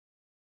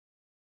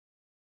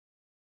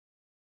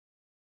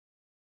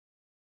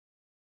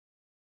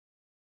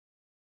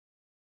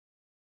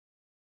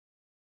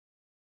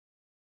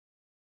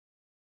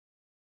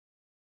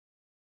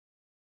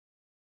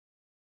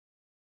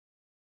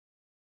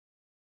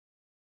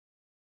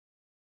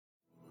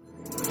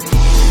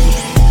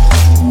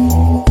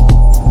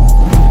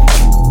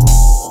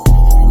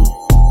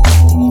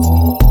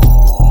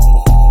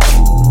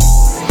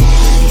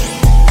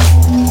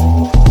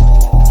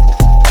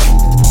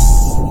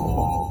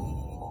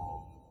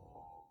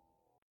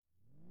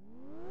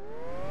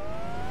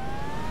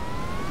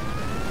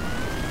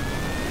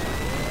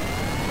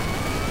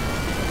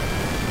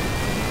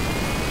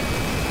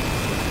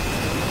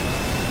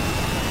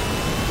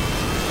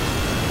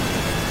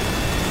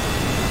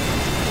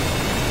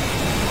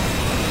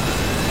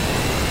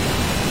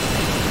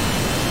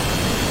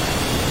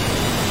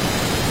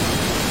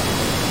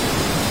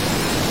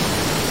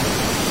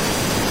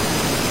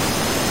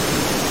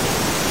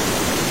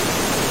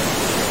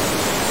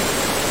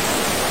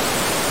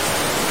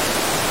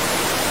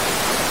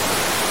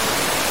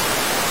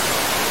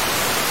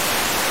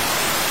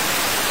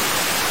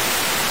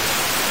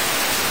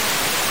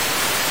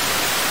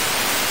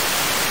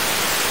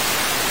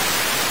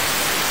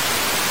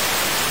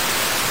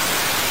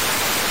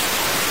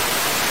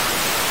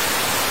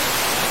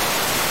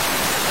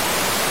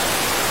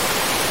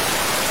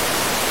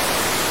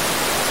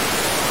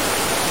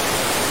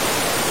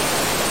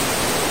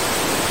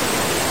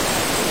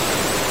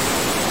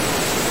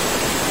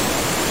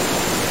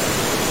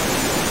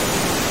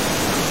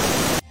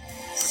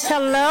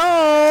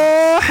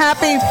Hello,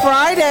 happy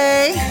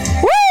Friday.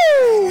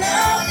 Woo!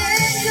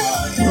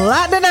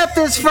 Lighten up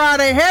this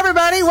Friday. Hey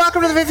everybody,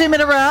 welcome to the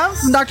 15-minute round.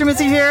 Dr.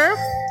 Missy here.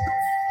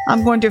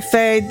 I'm going to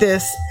fade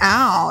this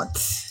out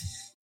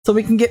so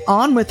we can get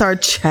on with our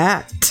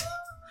chat.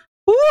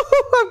 Woo!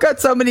 I've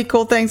got so many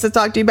cool things to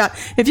talk to you about.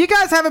 If you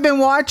guys haven't been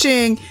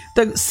watching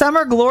the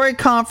Summer Glory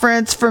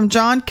Conference from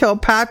John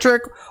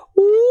Kilpatrick,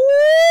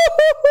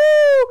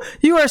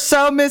 you are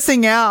so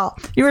missing out.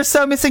 You are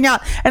so missing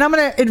out. And I'm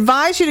going to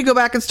advise you to go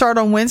back and start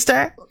on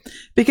Wednesday,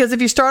 because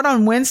if you start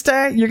on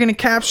Wednesday, you're going to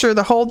capture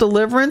the whole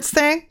deliverance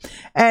thing.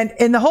 And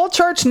the whole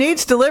church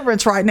needs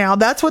deliverance right now.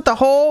 That's what the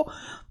whole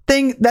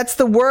thing, that's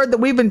the word that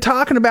we've been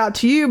talking about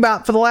to you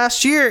about for the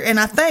last year. And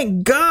I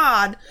thank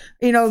God,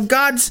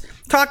 God's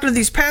talking to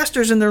these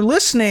pastors and they're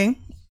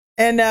listening.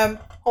 And,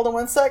 hold on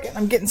one second.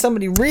 I'm getting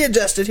somebody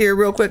readjusted here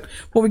real quick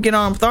before we get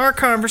on with our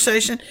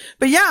conversation.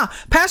 But yeah,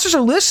 pastors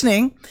are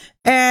listening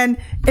and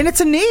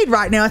it's a need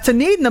right now. It's a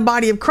need in the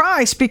body of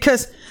Christ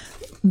because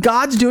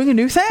God's doing a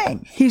new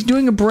thing. He's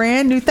doing a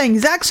brand new thing.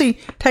 He's actually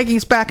taking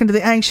us back into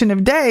the Ancient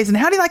of Days. And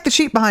how do you like the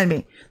sheep behind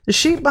me? The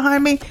sheep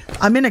behind me,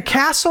 I'm in a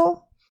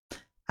castle.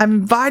 I'm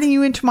inviting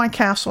you into my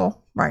castle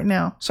right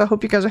now. So I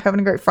hope you guys are having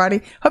a great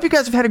Friday. Hope you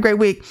guys have had a great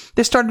week.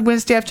 This started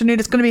Wednesday afternoon.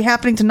 It's going to be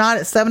happening tonight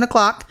at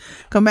 7:00.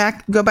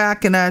 Go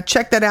back and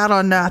check that out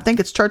on, I think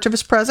it's Church of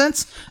His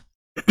Presence.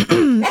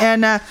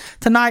 And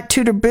tonight,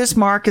 Tudor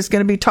Bismarck is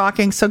going to be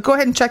talking. So go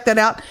ahead and check that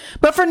out.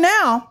 But for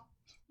now,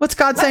 what's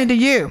God saying to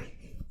you?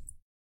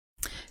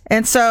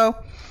 And so,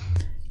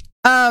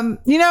 do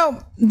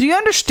you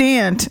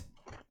understand,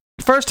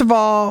 first of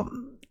all,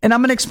 and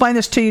I'm going to explain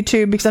this to you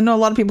too, because I know a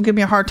lot of people give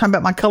me a hard time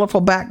about my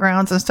colorful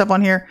backgrounds and stuff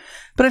on here,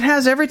 but it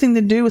has everything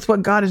to do with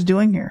what God is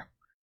doing here.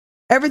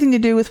 Everything to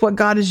do with what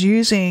God is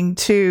using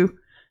to,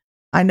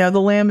 I know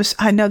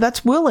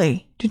that's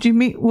Willie. Did you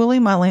meet Willie,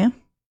 my lamb?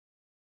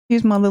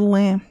 He's my little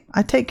lamb.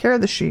 I take care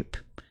of the sheep.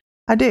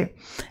 I do.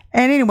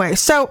 And anyway,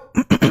 so,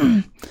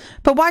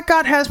 but why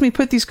God has me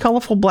put these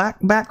colorful black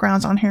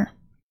backgrounds on here?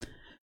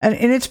 And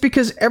it's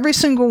because every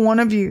single one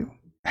of you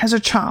has a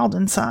child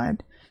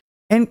inside.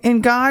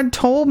 And God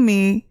told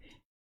me,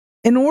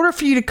 in order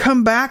for you to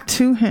come back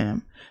to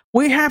Him,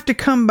 we have to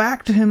come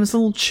back to Him as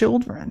little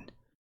children.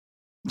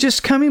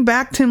 Just coming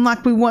back to Him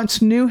like we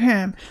once knew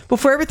Him,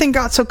 before everything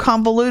got so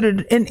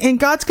convoluted. And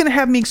God's going to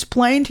have me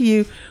explain to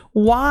you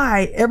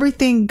why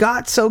everything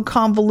got so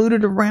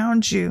convoluted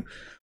around you.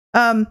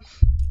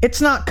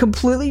 It's not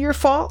completely your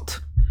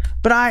fault,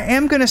 but I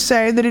am going to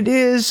say that it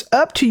is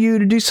up to you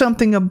to do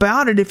something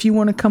about it if you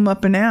want to come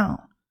up and out.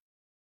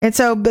 And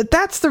so, but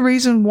that's the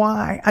reason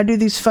why I do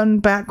these fun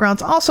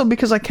backgrounds. Also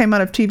because I came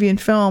out of TV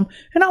and film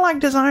and I like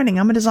designing.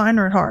 I'm a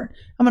designer at heart.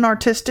 I'm an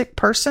artistic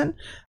person.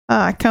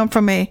 I come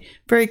from a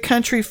very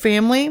country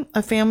family,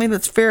 a family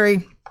that's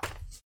very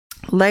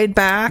laid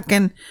back,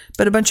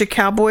 but a bunch of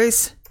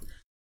cowboys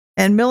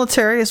and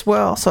military as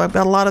well. So I've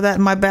got a lot of that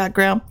in my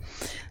background.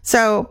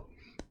 So,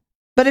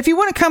 but if you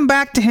want to come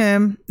back to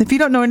Him, if you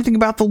don't know anything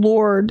about the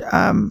Lord,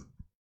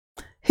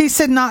 He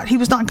said He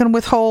was not going to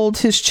withhold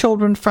His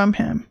children from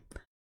Him.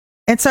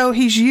 And so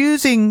He's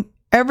using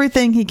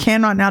everything He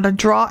can right now to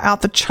draw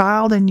out the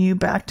child in you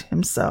back to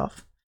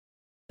Himself.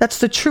 That's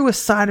the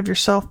truest side of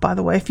yourself, by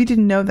the way, if you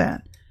didn't know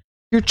that.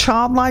 Your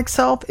childlike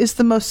self is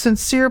the most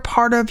sincere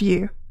part of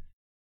you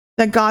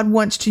that God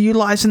wants to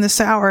utilize in this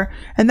hour.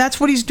 And that's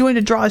what He's doing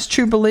to draw His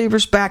true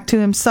believers back to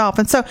Himself.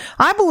 And so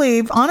I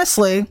believe,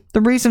 honestly,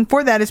 the reason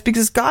for that is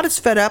because God is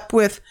fed up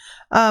with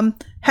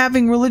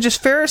having religious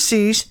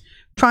Pharisees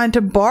trying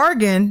to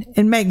bargain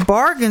and make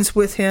bargains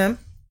with Him,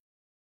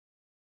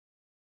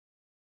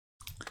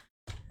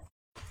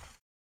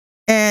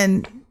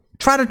 and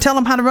try to tell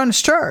Him how to run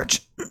His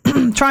church,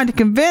 trying to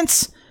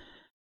convince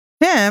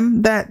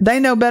Him that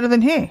they know better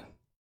than He,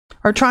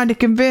 or trying to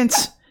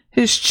convince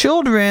His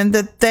children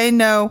that they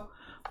know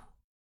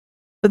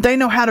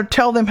how to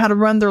tell them how to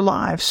run their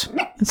lives.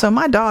 And so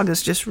my dog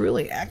is just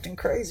really acting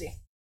crazy.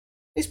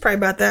 Please pray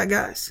about that,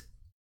 guys.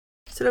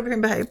 Sit over here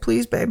and behave,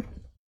 please, babe.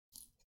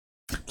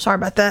 Sorry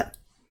about that.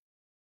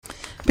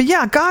 But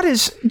yeah, God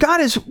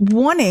is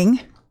wanting.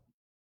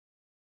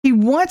 He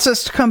wants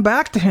us to come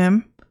back to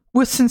Him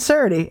with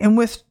sincerity and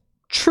with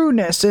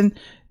trueness and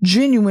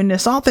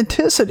genuineness,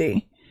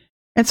 authenticity.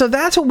 And so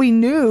that's what we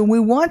knew. We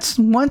once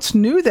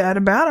knew that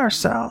about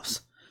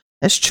ourselves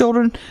as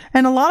children.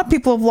 And a lot of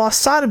people have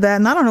lost sight of that.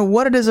 And I don't know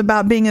what it is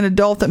about being an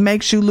adult that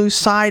makes you lose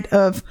sight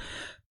of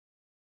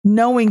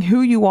knowing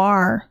who you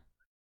are.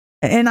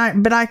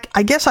 But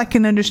I guess I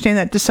can understand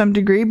that to some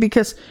degree,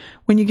 because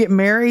when you get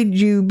married,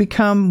 you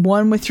become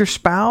one with your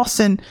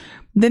spouse. And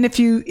then if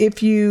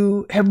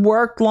you have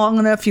worked long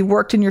enough, you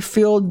worked in your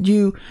field,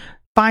 you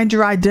find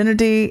your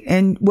identity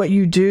in what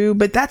you do,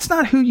 but that's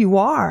not who you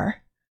are.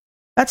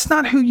 That's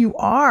not who you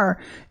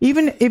are.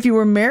 Even if you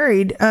were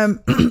married,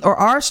 or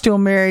are still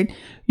married,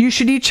 you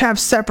should each have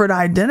separate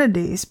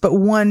identities, but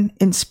one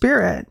in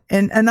spirit.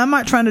 And I'm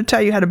not trying to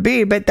tell you how to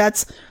be, but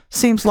that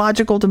seems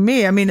logical to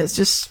me. I mean, it's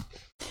just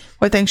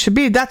what things should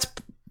be.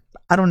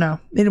 I don't know.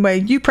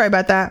 Anyway, you pray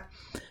about that.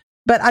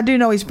 But I do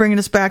know he's bringing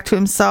us back to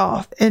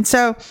himself. And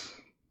so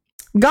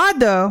God,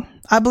 though,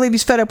 I believe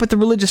he's fed up with the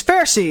religious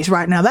Pharisees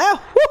right now.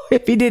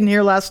 If you didn't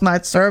hear last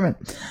night's sermon.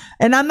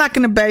 And I'm not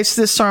going to base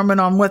this sermon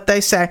on what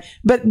they say,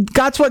 but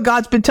that's what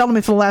God's been telling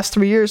me for the last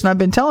 3 years. And I've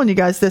been telling you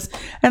guys this.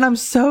 And I'm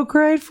so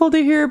grateful to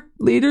hear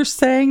leaders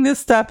saying this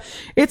stuff.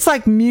 It's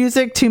like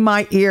music to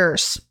my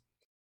ears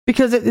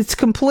because it's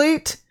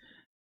complete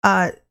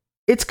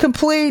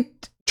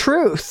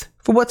truth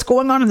for what's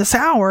going on in this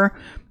hour.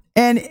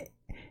 And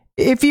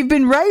if you've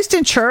been raised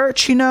in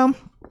church, you know,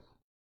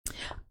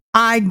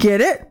 I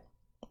get it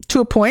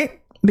to a point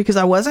because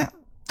I wasn't.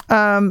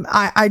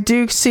 I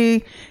do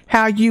see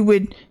how you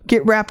would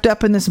get wrapped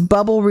up in this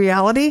bubble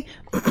reality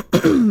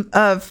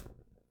of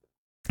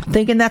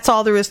thinking that's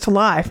all there is to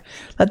life,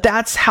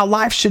 that's how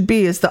life should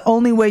be, is the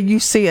only way you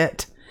see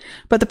it.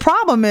 But the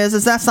problem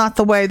is that's not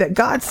the way that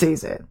God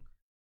sees it.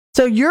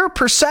 So your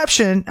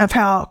perception of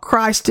how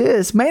Christ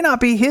is may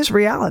not be his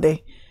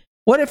reality.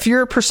 What if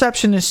your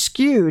perception is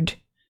skewed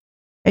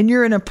and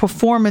you're in a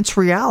performance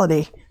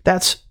reality?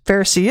 That's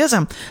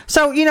Phariseeism.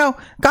 So, you know,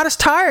 God is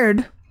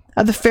tired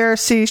of the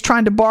Pharisees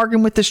trying to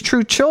bargain with his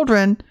true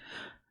children,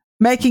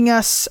 making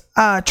us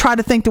try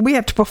to think that we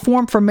have to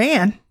perform for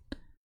man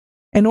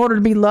in order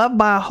to be loved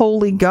by a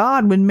holy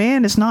God when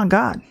man is not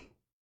God.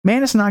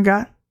 Man is not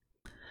God.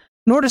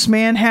 Nor does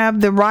man have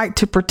the right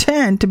to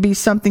pretend to be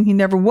something he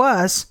never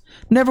was,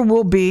 never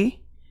will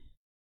be,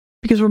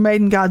 because we're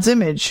made in God's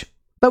image.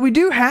 But we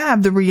do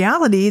have the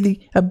reality, the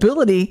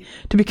ability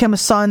to become a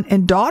son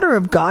and daughter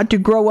of God, to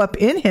grow up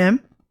in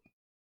him.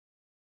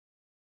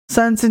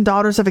 Sons and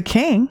daughters of a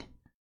king,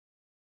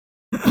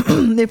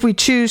 if we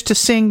choose to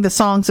sing the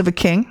songs of a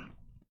king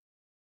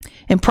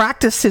and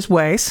practice his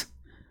ways,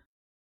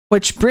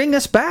 which bring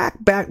us back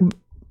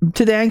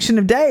to the Ancient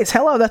of Days.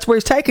 Hello, that's where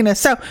he's taking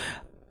us. So,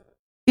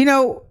 you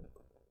know,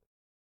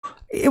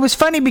 it was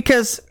funny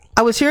because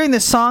I was hearing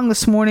this song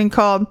this morning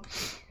called,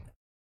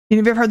 you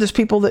know, have you ever heard there's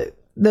people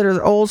that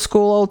are old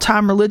school, old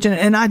time religion?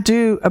 And I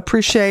do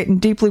appreciate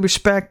and deeply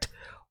respect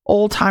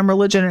old time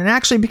religion. And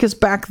actually, because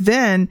back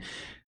then,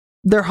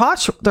 their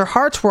hearts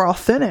were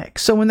authentic.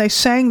 So when they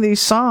sang these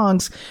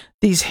songs,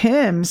 these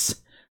hymns,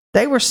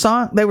 they were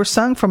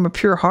sung from a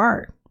pure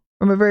heart,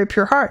 from a very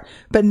pure heart.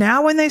 But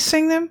now when they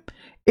sing them,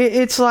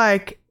 it's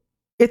like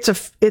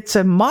it's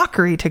a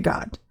mockery to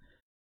God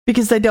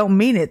because they don't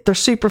mean it. They're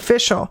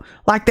superficial.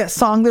 Like that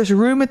song, "There's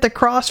room at the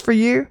cross for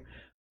you,"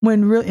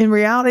 when in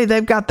reality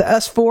they've got the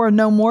us four and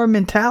no more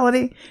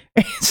mentality.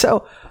 And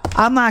so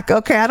I'm like,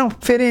 okay, I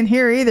don't fit in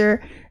here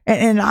either.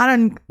 And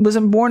I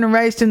wasn't born and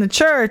raised in the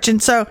church.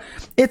 And so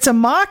it's a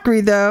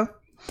mockery, though,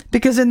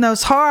 because in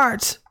those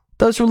hearts,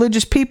 those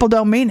religious people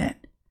don't mean it.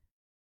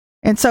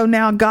 And so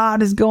now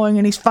God is going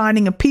and he's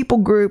finding a people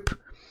group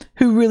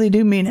who really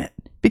do mean it,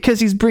 because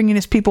he's bringing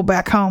his people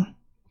back home,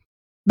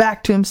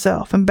 back to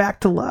himself and back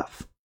to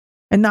love,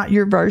 and not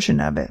your version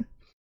of it.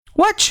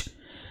 Which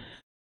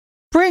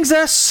brings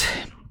us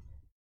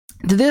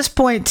to this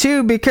point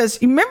too,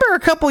 because you remember a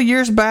couple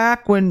years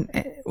back when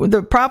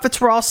the prophets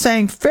were all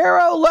saying,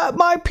 "Pharaoh, let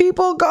my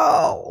people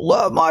go,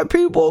 let my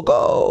people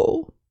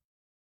go."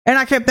 And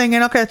I kept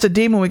thinking, okay, it's a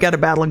demon we got to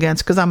battle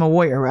against, because I'm a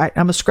warrior, right?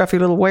 I'm a scruffy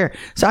little warrior.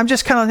 So I'm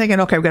just kind of thinking,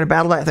 okay, we're going to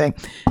battle that thing.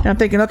 And I'm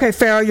thinking, okay,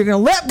 Pharaoh, you're going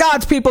to let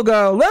God's people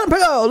go. Let them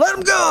go. Let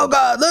them go,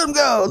 God. Let them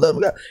go. Let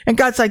them go. And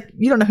God's like,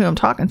 you don't know who I'm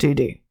talking to,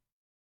 do you?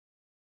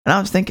 And I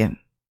was thinking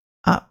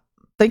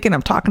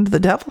I'm talking to the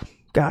devil,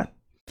 God.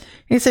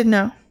 He said,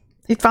 no.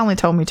 He finally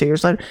told me 2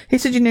 years later. He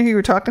said, you knew who you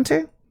were talking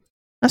to?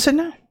 I said,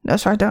 no,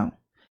 I don't.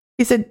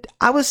 He said,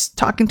 I was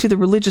talking to the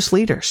religious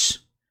leaders.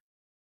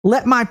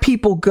 Let my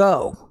people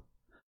go.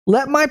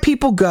 Let my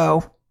people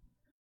go,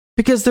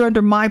 because they're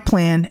under my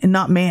plan and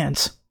not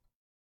man's.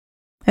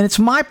 And it's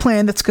my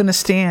plan that's going to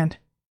stand.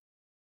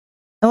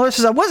 And the Lord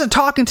says, I wasn't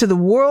talking to the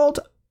world.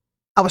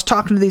 I was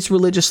talking to these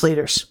religious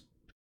leaders,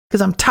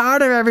 because I'm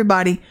tired of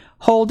everybody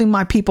holding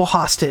my people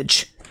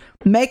hostage,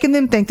 making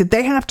them think that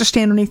they have to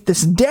stand underneath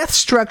this death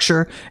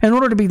structure in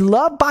order to be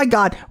loved by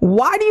God.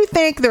 Why do you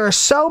think there are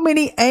so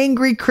many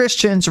angry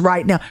Christians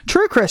right now?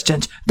 True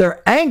Christians,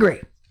 they're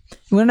angry.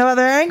 You want to know why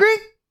they're angry?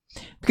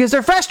 Because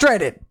they're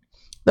frustrated.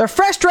 They're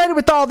frustrated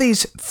with all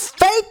these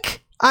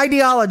fake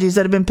ideologies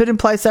that have been put in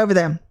place over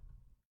them.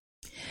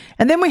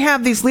 And then we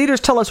have these leaders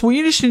tell us, well,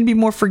 you just need to be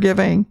more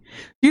forgiving.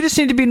 You just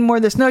need to be more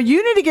this. No,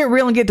 you need to get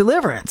real and get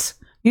deliverance.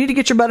 You need to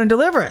get your butt in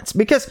deliverance,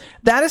 because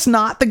that is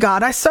not the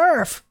God I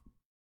serve.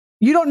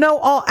 You don't know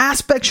all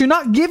aspects. You're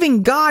not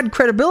giving God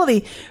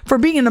credibility for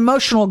being an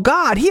emotional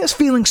God. He has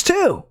feelings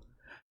too.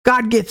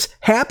 God gets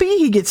happy.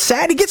 He gets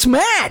sad. He gets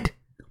mad.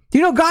 Do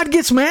you know God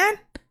gets mad?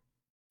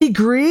 He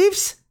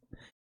grieves.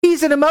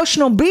 He's an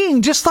emotional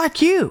being just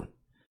like you.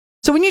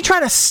 So when you try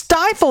to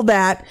stifle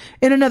that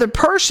in another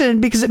person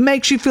because it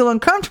makes you feel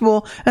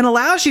uncomfortable and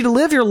allows you to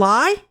live your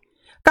lie,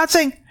 God's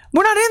saying,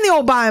 we're not in the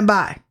old by and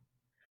by.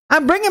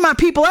 I'm bringing my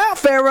people out,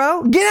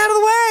 Pharaoh. Get out of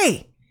the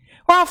way,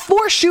 or I'll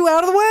force you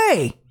out of the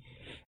way.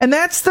 And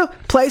that's the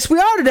place we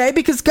are today,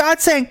 because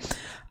God's saying,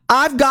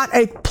 I've got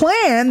a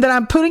plan that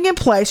I'm putting in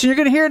place, and you're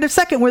going to hear in a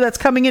second where that's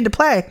coming into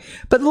play.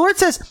 But the Lord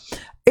says,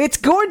 it's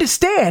going to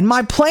stand.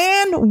 My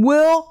plan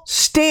will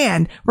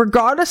stand,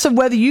 regardless of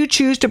whether you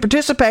choose to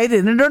participate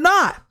in it or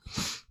not.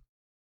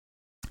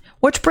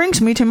 Which brings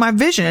me to my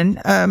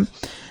vision.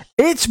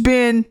 It's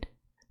been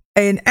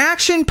an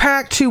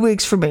action-packed 2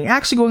 weeks for me.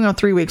 Actually going on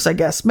 3 weeks, I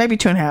guess. Maybe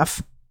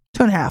 2.5.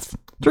 2.5.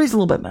 3's a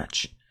little bit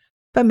much.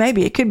 But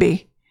maybe it could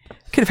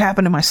have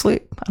happened in my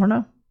sleep. I don't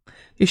know.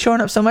 You're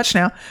showing up so much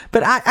now.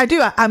 But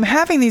I'm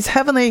having these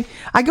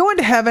I go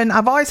into heaven.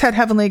 I've always had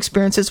heavenly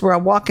experiences where I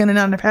walk in and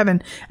out of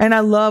heaven, and I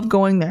love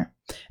going there.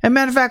 And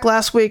matter of fact,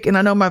 last week, and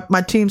I know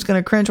my team's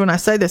going to cringe when I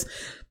say this,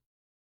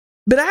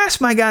 but I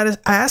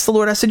asked the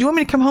Lord, I said, "You want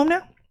me to come home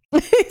now?"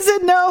 He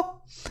said,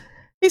 "No."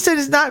 He said,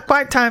 "It's not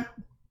quite time.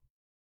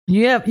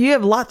 You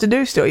have a lot to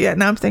do still yet."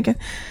 And I'm thinking,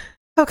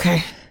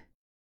 okay,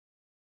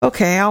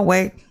 I'll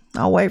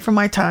wait for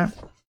my time.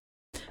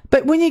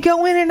 But when you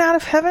go in and out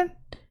of heaven,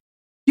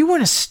 you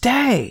want to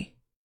stay.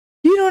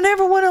 You don't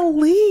ever want to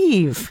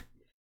leave.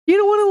 You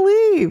don't want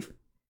to leave.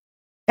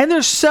 And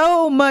there's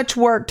so much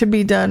work to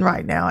be done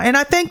right now. And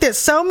I think that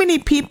so many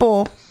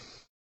people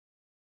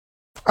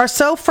are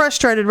so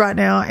frustrated right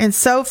now and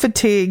so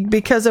fatigued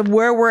because of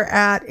where we're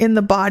at in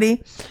the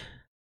body.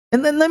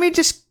 And then let me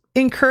just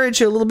encourage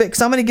you a little bit,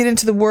 because I'm going to get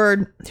into the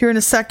word here in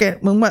a second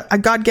when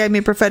God gave me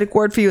a prophetic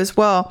word for you as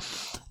well,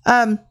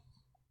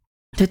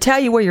 to tell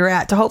you where you're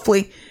at, to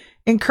hopefully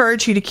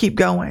encourage you to keep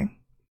going.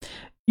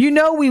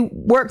 We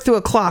work through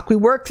a clock. We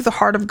work through the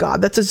heart of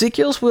God. That's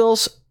Ezekiel's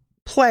will's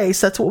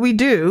place. That's what we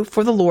do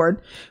for the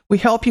Lord. We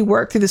help you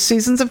work through the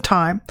seasons of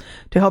time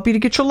to help you to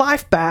get your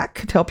life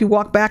back, to help you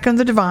walk back in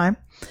the divine.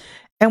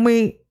 And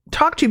we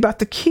talk to you about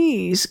the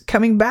keys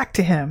coming back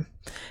to Him.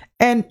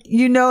 And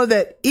you know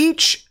that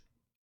each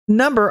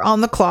number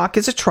on the clock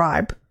is a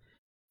tribe.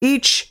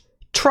 Each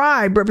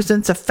tribe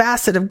represents a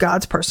facet of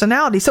God's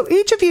personality. So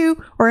each of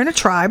you are in a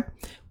tribe,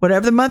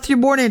 whatever the month you're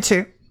born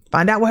into.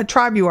 Find out what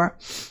tribe you are.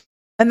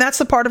 And that's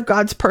the part of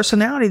God's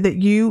personality that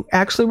you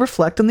actually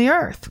reflect on the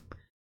earth.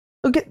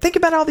 So think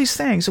about all these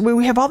things.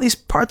 We have all these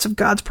parts of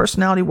God's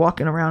personality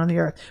walking around on the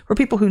earth. We're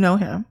people who know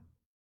Him.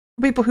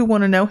 We're people who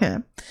want to know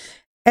Him.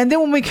 And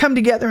then when we come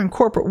together in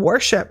corporate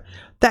worship,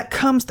 that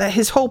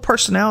His whole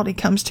personality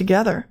comes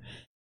together.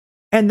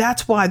 And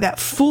that's why that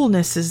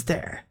fullness is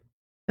there.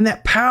 And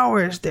that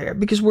power is there.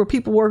 Because where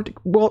people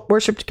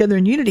worship together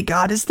in unity,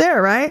 God is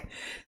there, right?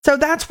 So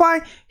that's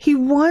why He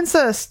wants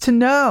us to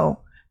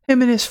know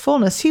Him in His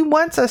fullness. He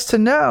wants us to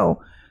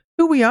know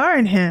who we are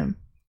in Him.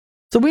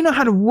 So we know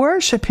how to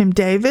worship Him,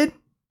 David.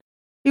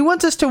 He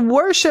wants us to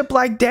worship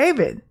like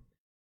David.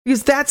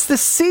 Because that's the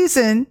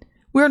season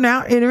we're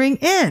now entering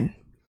in.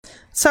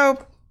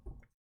 So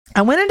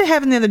I went into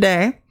heaven the other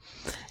day.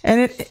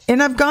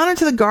 And I've gone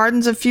into the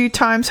gardens a few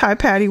times. Hi,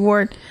 Patty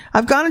Ward.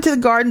 I've gone into the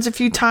gardens a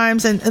few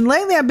times. And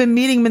lately I've been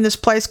meeting in this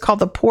place called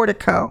the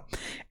Portico.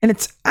 And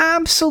it's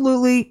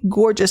absolutely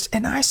gorgeous.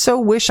 And I so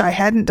wish I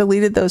hadn't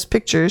deleted those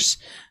pictures.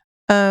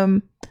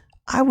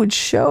 I would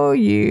show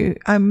you.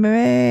 I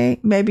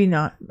maybe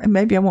not.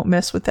 Maybe I won't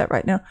mess with that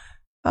right now.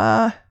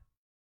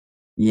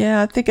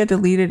 Yeah, I think I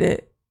deleted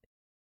it.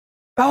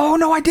 Oh,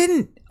 no, I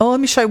didn't. Oh, let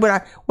me show you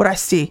what I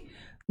see.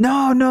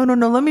 No.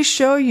 Let me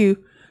show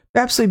you.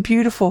 Absolutely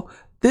beautiful.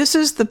 This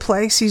is the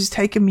place He's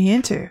taken me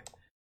into.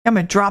 I'm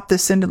going to drop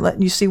this into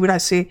letting you see what I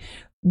see.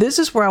 This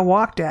is where I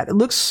walked at. It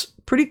looks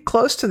pretty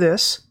close to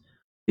this.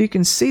 You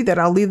can see that.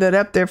 I'll leave that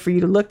up there for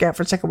you to look at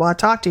for a second while I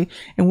talk to you.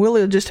 And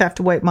Willie will just have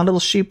to wait. My little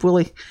sheep,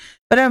 Willie.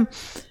 But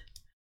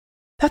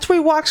that's where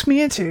He walks me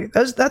into.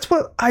 That's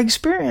what I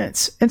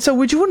experience. And so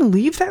would you want to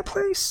leave that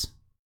place?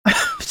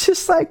 It's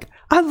just like,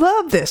 I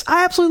love this.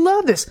 I absolutely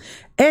love this.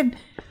 And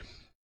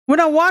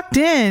when I walked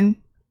in,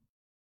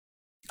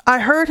 I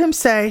heard Him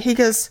say, he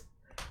goes,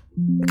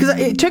 because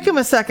it took Him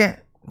a second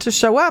to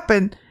show up.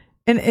 And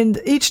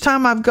each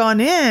time I've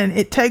gone in,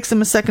 it takes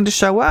Him a second to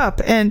show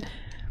up. And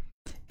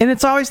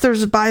it's always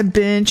there's by a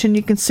bench and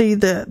you can see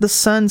the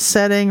sun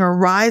setting or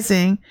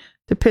rising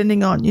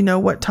depending on,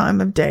 what time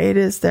of day it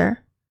is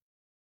there.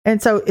 And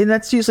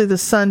that's usually the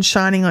sun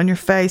shining on your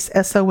face,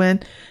 S-O-N,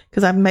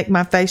 because I make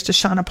my face to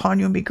shine upon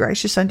you and be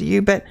gracious unto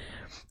you. But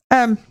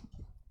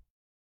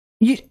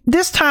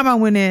this time I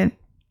went in,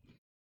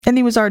 and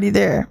He was already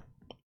there.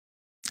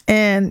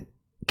 And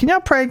can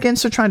y'all pray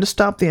against her trying to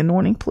stop the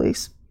anointing,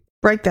 please?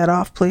 Break that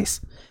off,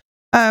 please.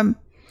 But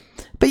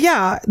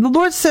yeah, the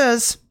Lord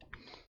says,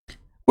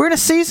 we're in a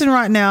season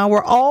right now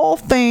where all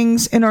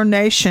things in our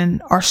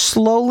nation are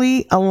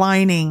slowly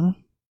aligning.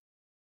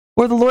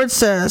 Where the Lord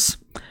says,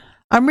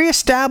 I'm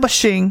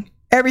reestablishing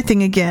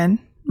everything again.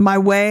 My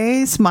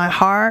ways, my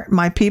heart,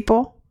 my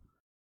people.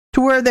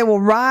 To where they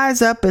will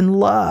rise up in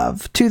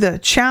love to the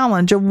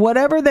challenge of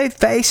whatever they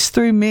face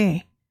through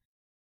me.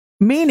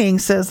 Meaning,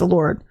 says the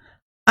Lord,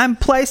 I'm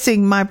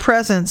placing my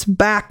presence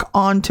back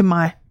onto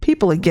my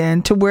people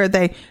again to where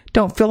they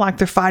don't feel like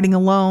they're fighting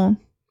alone.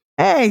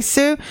 Hey,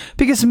 Sue,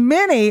 because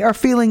many are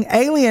feeling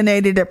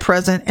alienated at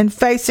present and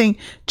facing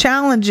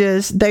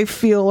challenges they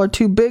feel are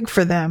too big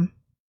for them.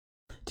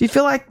 Do you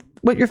feel like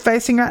what you're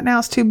facing right now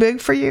is too big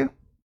for you,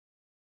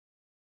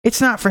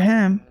 it's not for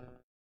him.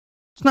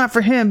 It's not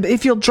for him. But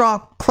if you'll draw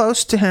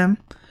close to him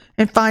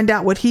and find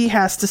out what he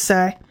has to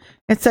say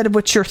instead of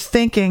what you're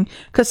thinking.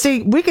 Because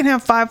see, we can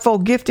have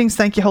fivefold giftings.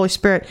 Thank you, Holy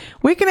Spirit.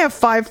 We can have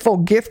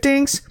fivefold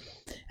giftings,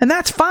 and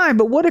that's fine.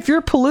 But what if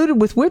you're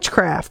polluted with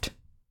witchcraft?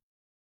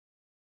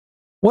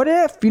 What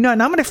if,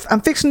 and I'm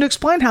fixing to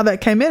explain how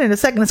that came in a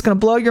second. It's going to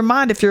blow your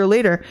mind if you're a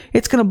leader.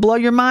 It's going to blow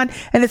your mind,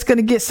 and it's going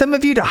to get some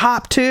of you to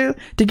hop to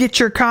get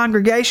your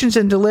congregations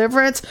in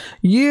deliverance.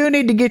 You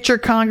need to get your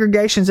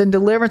congregations in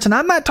deliverance. And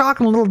I'm not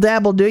talking a little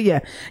dabble, do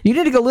you? You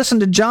need to go listen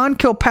to John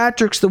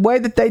Kilpatrick's, the way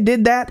that they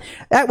did that.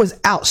 That was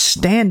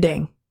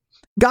outstanding.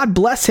 God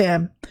bless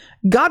him.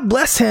 God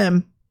bless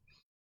him.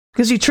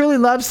 Because he truly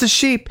loves the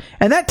sheep.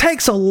 And that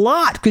takes a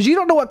lot, because you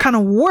don't know what kind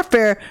of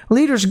warfare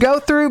leaders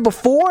go through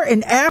before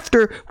and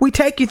after we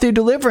take you through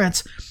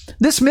deliverance.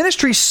 This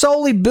ministry is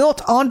solely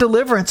built on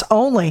deliverance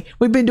only.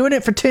 We've been doing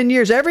it for 10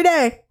 years. Every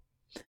day.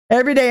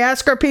 Every day.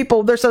 Ask our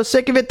people. They're so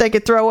sick of it they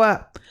could throw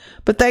up.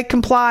 But they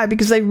comply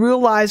because they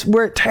realize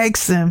where it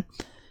takes them.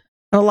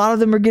 And a lot of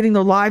them are getting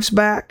their lives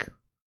back.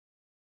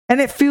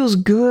 And it feels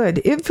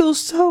good. It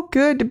feels so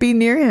good to be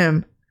near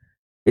him.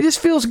 It just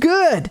feels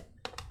good.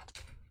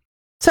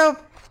 So,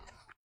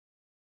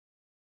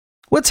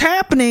 what's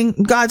happening,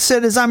 God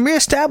said, is I'm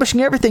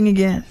reestablishing everything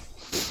again.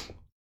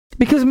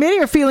 Because many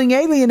are feeling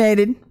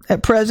alienated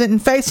at present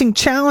and facing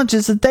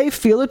challenges that they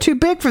feel are too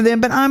big for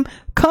them. But I'm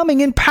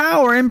coming in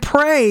power and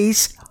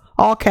praise,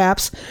 all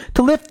caps,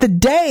 to lift the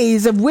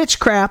days of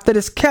witchcraft that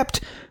has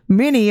kept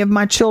many of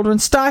my children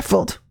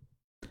stifled.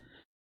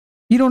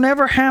 You don't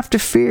ever have to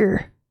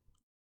fear,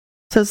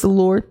 says the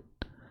Lord.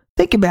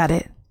 Think about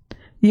it.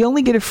 You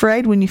only get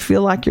afraid when you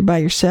feel like you're by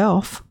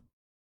yourself.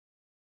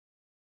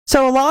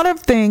 So a lot of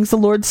things, the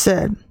Lord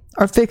said,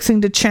 are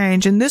fixing to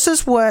change. And this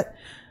is what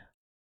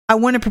I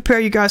want to prepare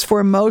you guys for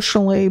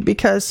emotionally,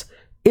 because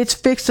it's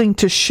fixing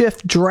to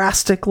shift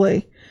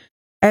drastically.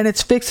 And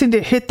it's fixing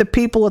to hit the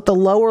people at the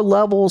lower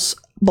levels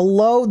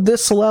below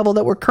this level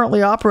that we're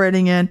currently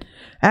operating in.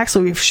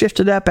 Actually, we've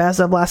shifted up as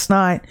of last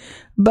night.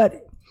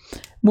 But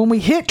when we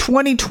hit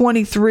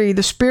 2023,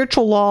 the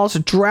spiritual laws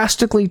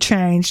drastically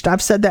changed.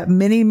 I've said that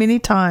many, many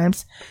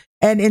times.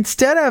 And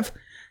instead of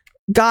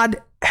God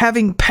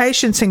having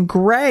patience and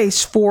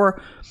grace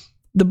for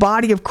the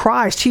body of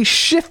Christ, he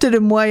shifted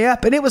him way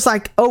up. And it was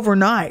like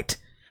overnight,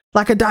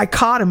 like a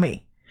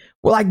dichotomy.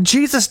 Like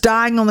Jesus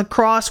dying on the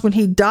cross, when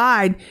he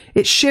died,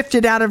 it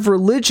shifted out of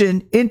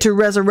religion into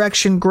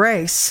resurrection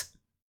grace.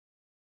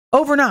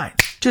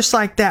 Overnight, just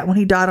like that, when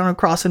he died on a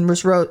cross and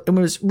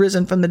was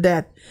risen from the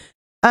dead.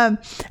 And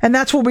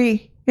that's what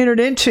we entered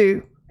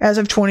into as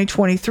of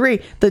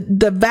 2023.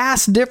 The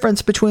vast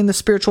difference between the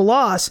spiritual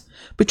laws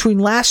between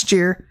last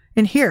year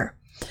and here.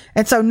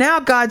 And so now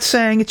God's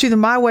saying, it's either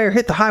my way or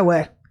hit the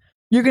highway.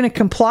 You're going to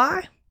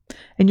comply,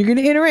 and you're going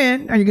to enter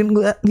in, or you're going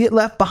to get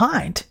left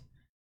behind.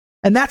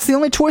 And that's the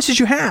only choices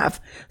you have.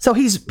 So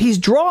he's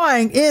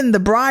drawing in the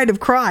bride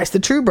of Christ, the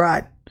true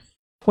bride.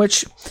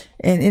 Which,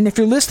 and if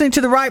you're listening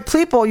to the right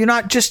people, you're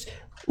not just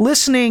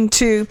listening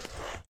to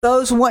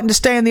those wanting to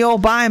stay in the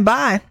old by and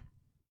by.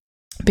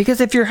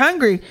 Because if you're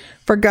hungry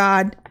for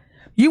God,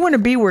 you want to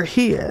be where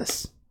he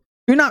is.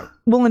 You're not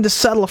willing to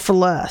settle for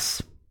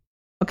less.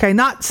 Okay,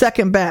 not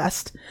second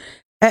best.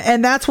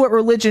 And that's what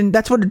religion,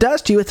 that's what it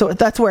does to you.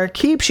 That's where it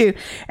keeps you.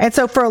 And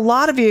so for a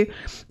lot of you,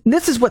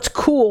 this is what's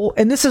cool.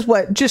 And this is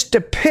what just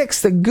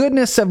depicts the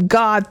goodness of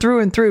God through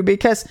and through.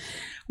 Because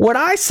what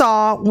I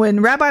saw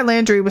when Rabbi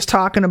Landry was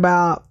talking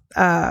about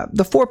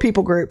the 4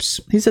 people groups,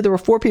 he said there were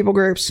 4 people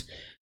groups.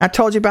 I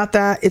told you about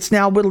that. It's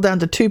now whittled down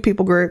to 2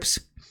 people groups.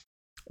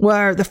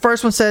 Where the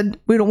first one said,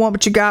 we don't want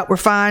what you got. We're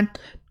fine.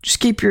 Just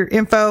keep your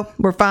info.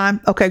 We're fine.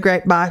 Okay,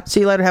 great. Bye.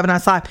 See you later. Have a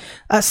nice life.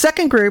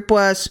 Second group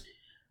was,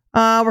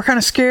 we're kind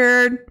of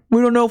scared.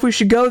 We don't know if we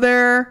should go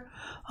there.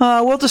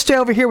 We'll just stay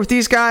over here with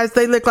these guys.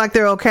 They look like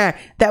they're okay.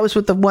 That was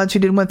with the ones who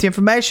didn't want the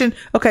information.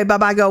 Okay,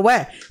 bye-bye, go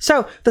away.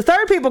 So the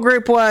third people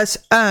group was,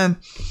 well,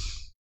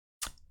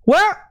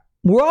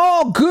 we're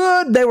all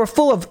good. They were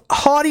full of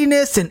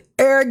haughtiness and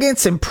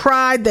arrogance and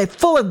pride. They're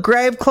full of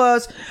grave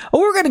clothes.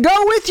 We're going to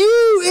go with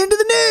you into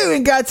the new.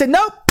 And God said,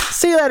 nope,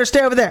 see you later.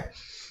 Stay over there.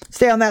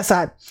 Stay on that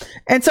side.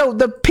 And so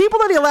the people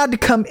that he allowed to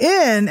come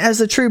in as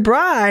the true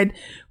bride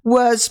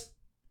was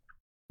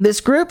this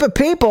group of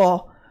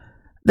people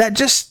that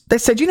they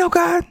said, you know,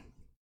 God,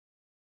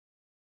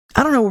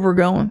 I don't know where we're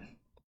going,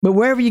 but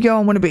wherever you go,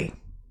 I want to be.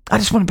 I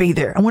just want to be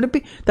there. I want to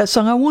be that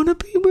song. I want to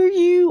be where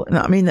you.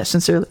 No, I mean that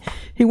sincerely.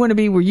 He want to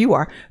be where you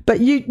are, but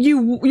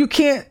you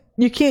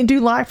can't do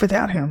life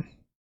without him.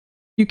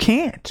 You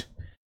can't.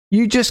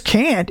 You just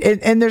can't.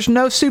 And there's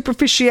no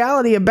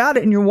superficiality about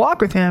it in your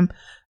walk with him.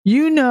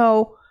 You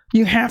know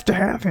you have to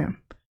have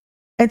him.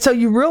 And so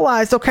you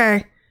realize,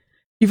 okay,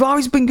 you've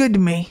always been good to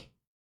me.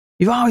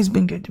 You've always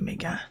been good to me,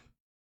 God.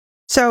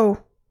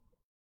 So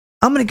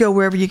I'm going to go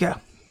wherever you go.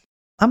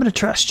 I'm going to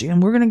trust you,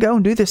 and we're going to go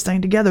and do this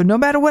thing together, no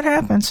matter what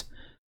happens.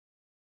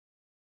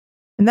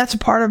 And that's a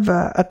part of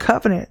a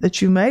covenant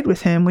that you made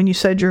with him when you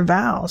said your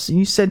vows. And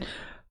you said,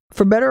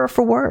 For better or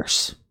for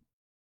worse.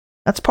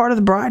 That's part of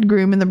the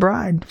bridegroom and the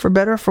bride. For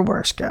better or for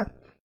worse, God.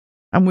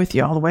 I'm with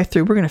you all the way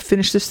through. We're going to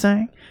finish this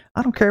thing.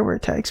 I don't care where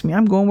it takes me.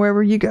 I'm going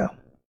wherever you go.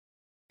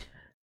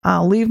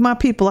 I'll leave my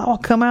people. I will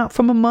come out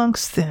from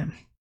amongst them.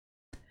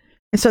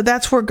 And so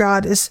that's where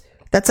God is.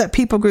 That's that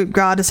people group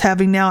God is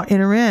having now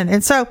enter in.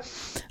 And so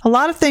a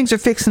lot of things are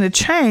fixing to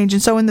change.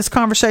 And so in this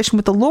conversation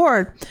with the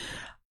Lord,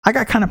 I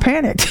got kind of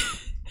panicked.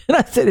 And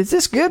I said, is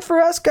this good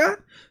for us, God?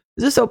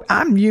 Is this,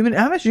 I'm human.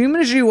 I'm as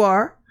human as you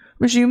are.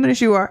 I'm as human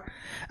as you are.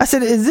 I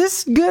said, is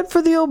this good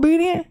for the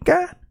obedient,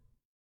 God?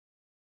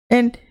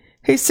 And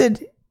he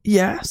said,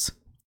 yes.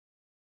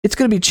 It's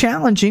going to be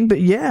challenging,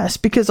 but yes,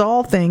 because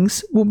all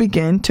things will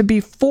begin to be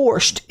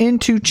forced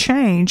into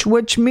change,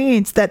 which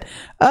means that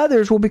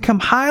others will become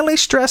highly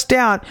stressed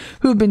out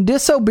who have been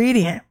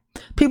disobedient.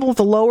 People at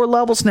the lower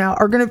levels now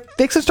are going to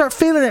fix and start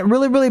feeling it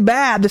really, really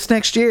bad this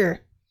next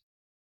year.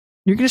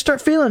 You're going to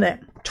start feeling it.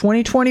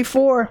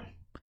 2024,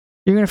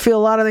 you're going to feel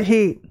a lot of the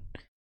heat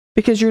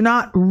because you're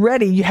not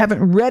ready. You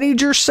haven't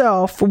readied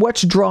yourself for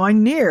what's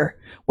drawing near.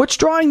 What's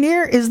drawing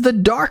near is the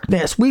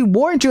darkness we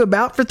warned you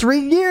about for 3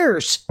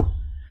 years.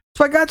 That's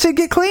why God said,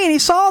 get clean. He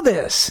saw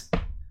this.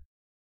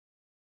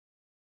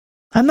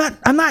 I'm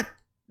not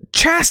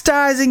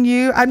chastising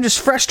you. I'm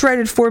just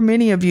frustrated for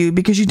many of you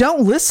because you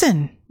don't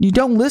listen. You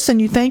don't listen.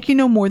 You think you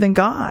know more than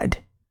God.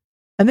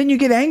 And then you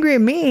get angry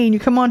at me and you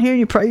come on here and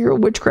you pray your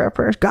witchcraft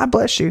prayers. God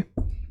bless you.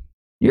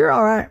 You're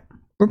all right.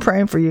 We're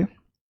praying for you.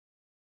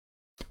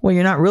 Well,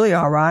 you're not really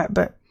all right,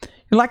 but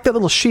you're like that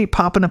little sheep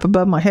popping up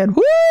above my head.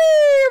 Woo!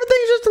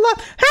 Everything's just alive.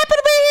 Happy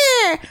to be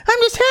here. I'm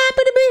just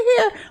happy to be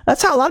here.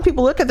 That's how a lot of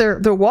people look at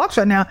their walks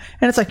right now.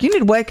 And it's like, you need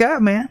to wake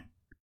up, man.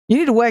 You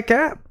need to wake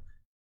up.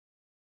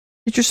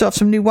 Get yourself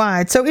some new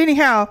wine. So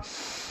anyhow,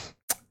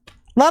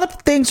 a lot of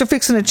things are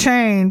fixing to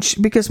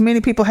change because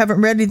many people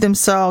haven't readied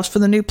themselves for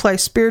the new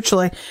place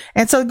spiritually.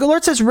 And so the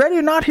Lord says, ready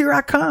or not, here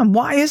I come.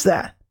 Why is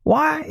that?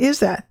 Why is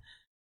that?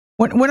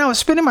 When I was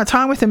spending my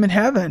time with him in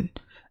heaven,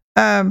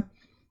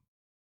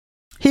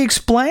 he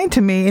explained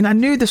to me, and I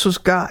knew this was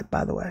God,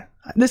 by the way.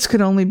 This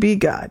could only be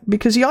God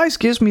because he always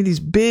gives me these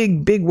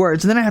big, big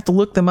words, and then I have to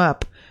look them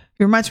up.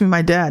 He reminds me of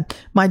my dad.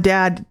 My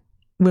dad,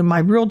 when my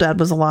real dad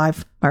was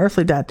alive, my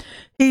earthly dad,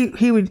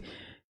 he would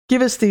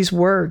give us these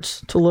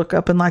words to look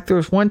up. And like there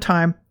was one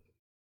time,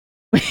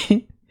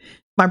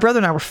 my brother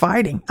and I were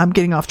fighting. I'm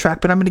getting off track,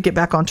 but I'm going to get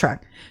back on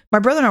track. My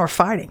brother and I were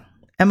fighting,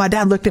 and my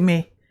dad looked at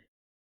me,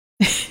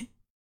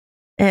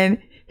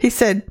 and he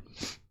said,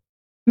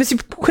 Missy,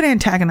 quit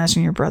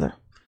antagonizing your brother.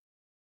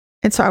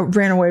 And so I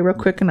ran away real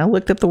quick and I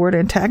looked up the word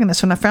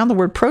antagonist and I found the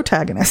word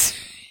protagonist.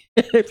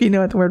 If you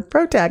know what the word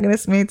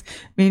protagonist means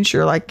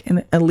you're like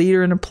a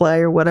leader in a play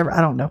or whatever. I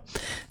don't know.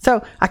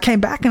 So I came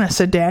back and I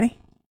said, Daddy.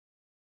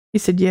 He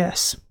said,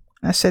 yes.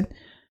 I said,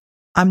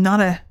 I'm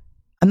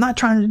not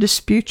trying to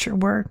dispute your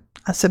word.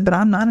 I said, but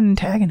I'm not an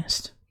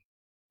antagonist.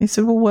 He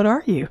said, well, what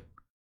are you?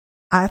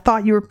 I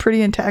thought you were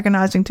pretty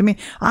antagonizing to me.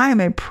 I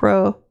am a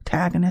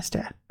protagonist,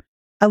 Dad.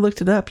 I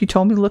looked it up. You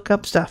told me to look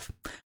up stuff.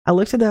 I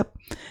looked it up.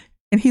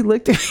 And he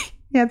looked at me.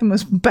 He had the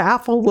most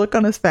baffled look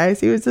on his face.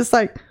 He was just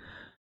like,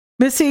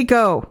 Missy,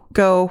 go.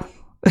 Because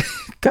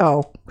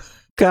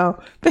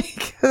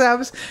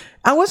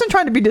I wasn't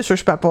trying to be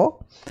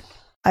disrespectful.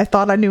 I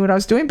thought I knew what I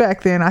was doing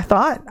back then. I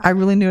thought I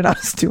really knew what I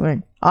was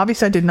doing.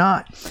 Obviously, I did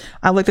not.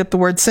 I looked up the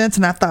word sense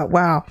and I thought,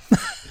 wow.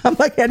 I'm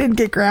like, I didn't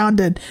get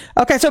grounded.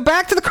 Okay, so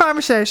back to the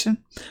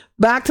conversation.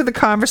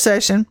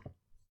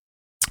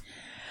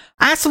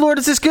 I asked the Lord,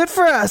 is this good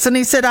for us? And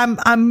he said,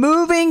 I'm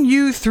moving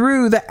you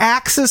through the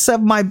axis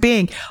of my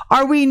being.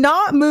 Are we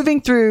not moving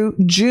through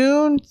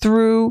June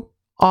through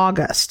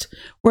August?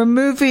 We're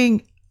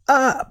moving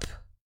up.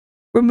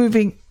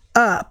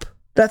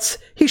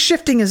 He's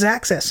shifting his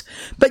axis.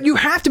 But you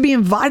have to be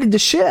invited to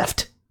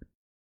shift.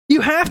 You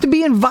have to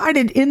be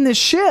invited in this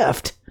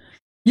shift.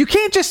 You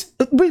can't just,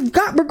 we're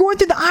going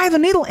through the eye of the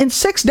needle in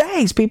 6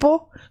 days,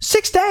 people.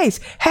 6 days.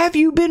 Have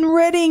you been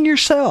readying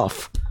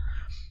yourself?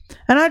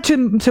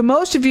 And to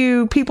most of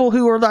you people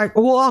who are like,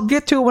 well, I'll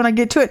get to it when I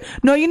get to it.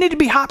 No, you need to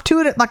be hop to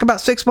it like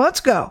about 6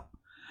 months ago.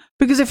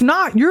 Because if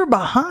not, you're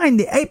behind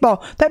the 8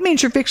 ball. That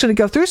means you're fixing to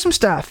go through some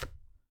stuff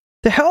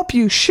to help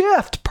you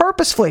shift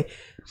purposefully.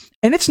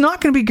 And it's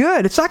not going to be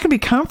good. It's not going to be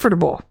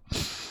comfortable.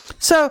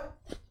 So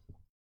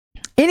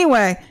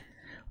anyway,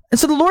 and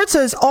so the Lord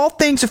says all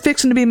things are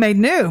fixing to be made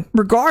new,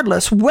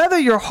 regardless whether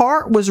your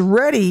heart was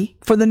ready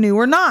for the new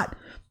or not.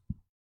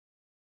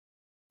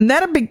 And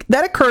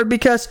that occurred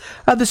because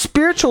of the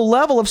spiritual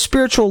level of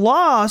spiritual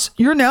laws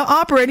you're now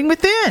operating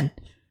within.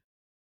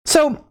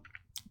 So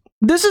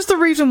this is the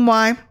reason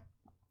why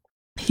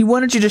he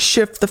wanted you to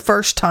shift the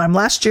first time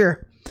last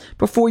year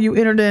before you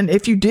entered in,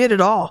 if you did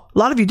at all. A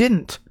lot of you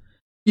didn't.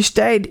 You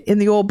stayed in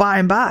the old by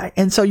and by.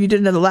 And so you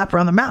did another lap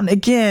around the mountain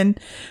again.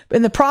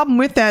 And the problem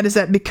with that is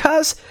that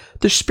because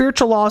the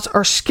spiritual laws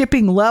are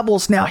skipping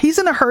levels now, he's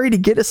in a hurry to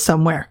get us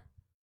somewhere.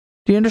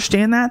 Do you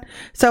understand that?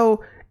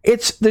 So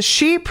it's the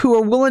sheep who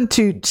are willing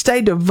to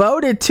stay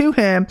devoted to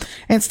him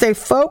and stay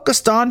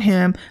focused on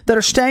him that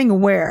are staying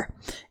aware.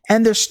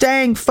 And they're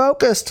staying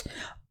focused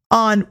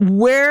on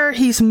where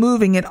he's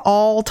moving at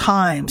all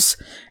times.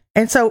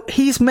 And so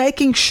he's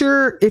making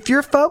sure if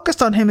you're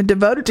focused on him and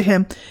devoted to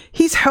him,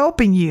 he's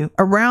helping you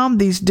around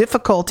these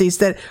difficulties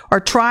that are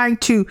trying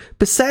to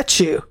beset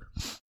you.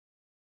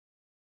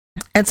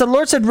 And so the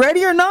Lord said,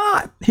 ready or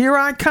not, here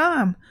I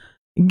come.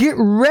 Get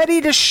ready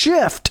to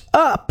shift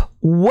up,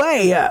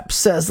 way up,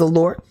 says the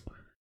Lord.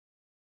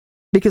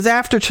 Because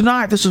after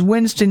tonight, this is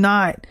Wednesday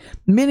night,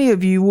 many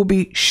of you will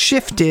be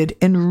shifted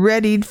and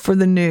readied for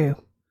the new.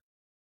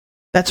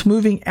 That's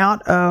moving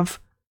out of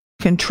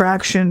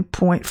contraction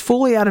point,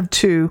 fully out of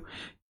 2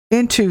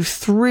 into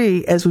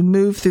 3 as we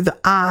move through the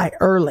eye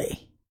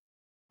early.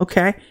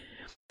 Okay?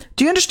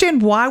 Do you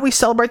understand why we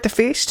celebrate the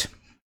feast?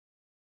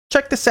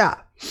 Check this out.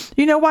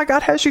 You know why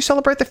God has you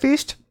celebrate the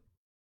feast?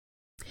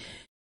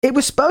 It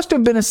was supposed to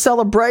have been a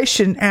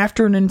celebration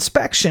after an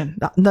inspection,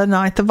 the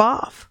 9th of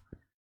Av.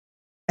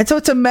 And so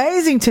it's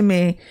amazing to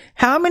me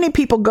how many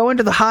people go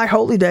into the high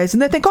holy days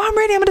and they think, oh, I'm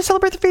ready, I'm going to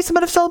celebrate the feast, I'm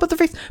going to celebrate the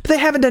feast. But they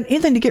haven't done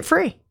anything to get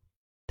free.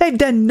 They've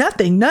done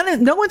nothing,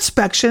 no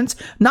inspections,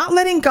 not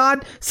letting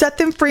God set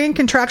them free in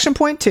contraction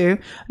point 2,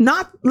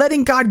 not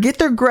letting God get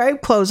their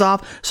grave clothes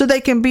off so they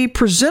can be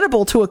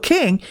presentable to a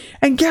king.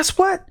 And guess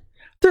what?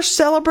 They're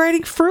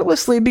celebrating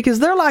fruitlessly because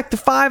they're like the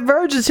 5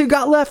 virgins who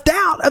got left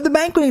out of the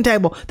banqueting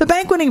table, the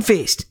banqueting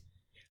feast.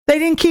 They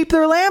didn't keep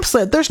their lamps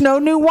lit. There's no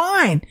new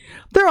wine.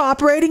 They're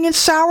operating in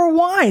sour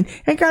wine.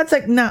 And God's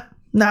like, no.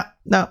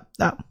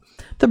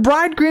 The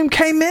bridegroom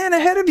came in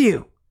ahead of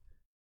you.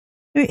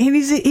 And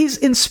he's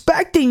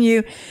inspecting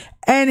you,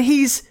 and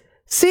he's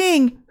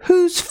seeing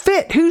who's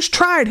fit, who's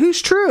tried,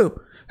 who's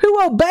true,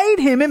 who obeyed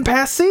him in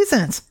past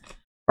seasons.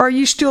 Or are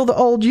you still the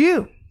old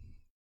you?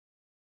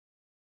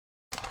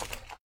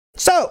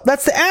 So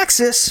that's the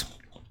axis.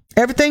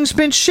 Everything's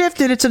been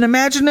shifted. It's an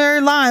imaginary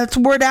line. That's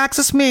what the word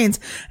axis means.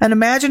 An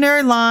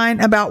imaginary line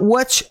about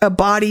which a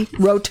body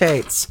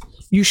rotates.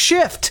 You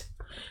shift.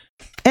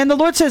 And the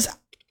Lord says,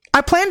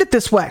 I planned it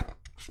this way.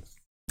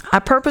 I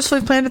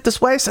purposely planned it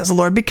this way, says the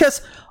Lord,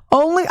 because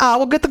only I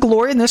will get the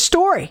glory in this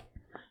story.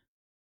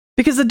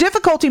 Because the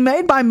difficulty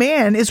made by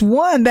man is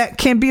one that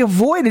can be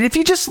avoided if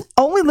you just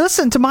only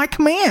listen to my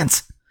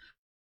commands.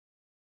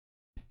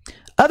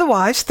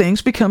 Otherwise,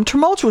 things become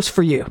tumultuous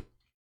for you.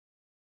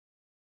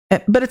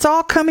 But it's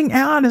all coming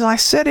out as I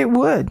said it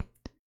would.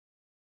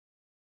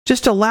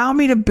 Just allow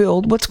me to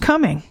build what's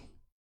coming.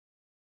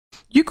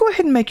 You go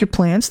ahead and make your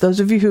plans, those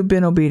of you who have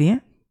been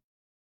obedient.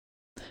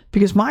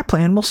 Because my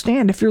plan will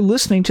stand if you're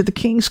listening to the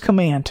king's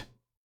command.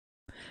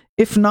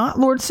 If not,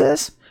 Lord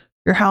says,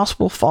 your house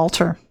will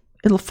falter.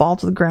 It'll fall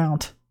to the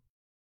ground.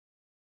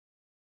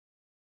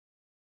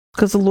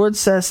 Because the Lord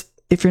says,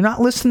 if you're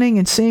not listening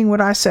and seeing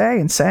what I say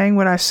and saying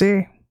what I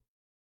see,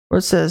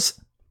 Lord says,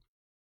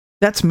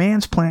 that's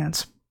man's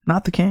plans,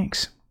 not the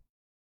king's.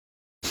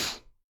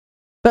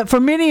 But for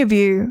many of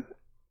you,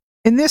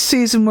 in this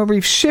season where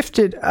we've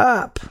shifted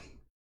up,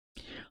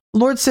 the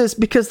Lord says,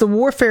 because the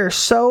warfare is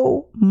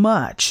so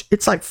much,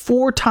 it's like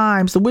 4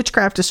 times, the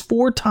witchcraft is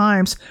 4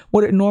 times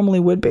what it normally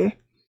would be.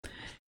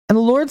 And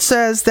the Lord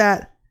says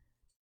that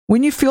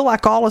when you feel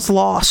like all is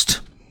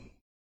lost,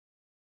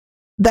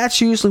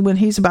 that's usually when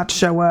he's about to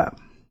show up.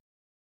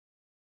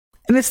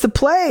 And it's the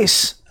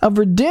place of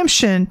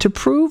redemption to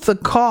prove the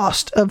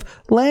cost of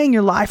laying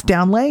your life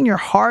down, laying your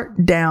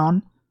heart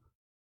down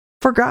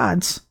for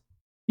God's.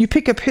 You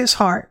pick up his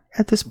heart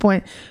at this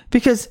point,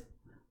 because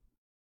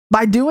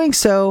by doing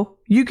so,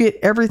 you get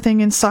everything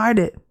inside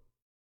it.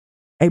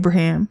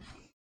 Abraham.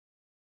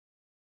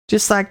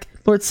 Just like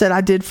the Lord said,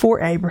 I did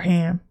for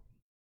Abraham.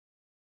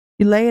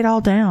 You lay it all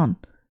down,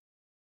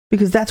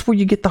 because that's where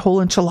you get the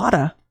whole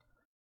enchilada.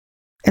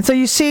 And so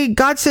you see,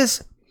 God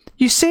says,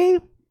 you see,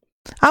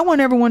 I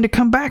want everyone to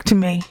come back to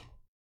me,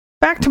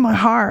 back to my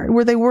heart,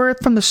 where they were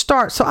from the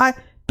start. So I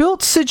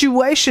built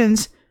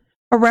situations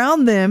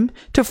around them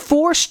to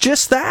force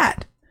just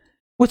that,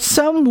 with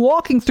some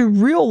walking through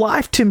real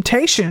life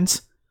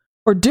temptations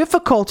or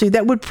difficulty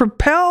that would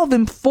propel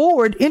them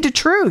forward into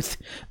truth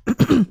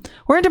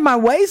or into my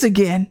ways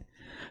again,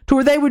 to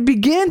where they would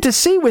begin to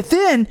see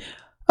within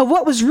of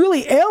what was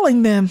really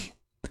ailing them.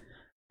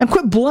 And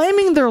quit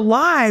blaming their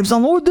lives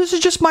on, Lord, this is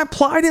just my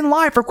plight in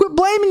life. Or quit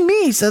blaming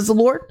me, says the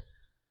Lord,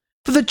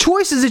 for the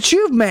choices that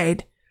you've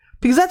made.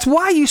 Because that's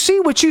why you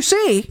see what you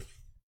see.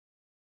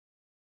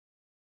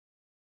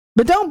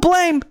 But don't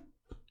blame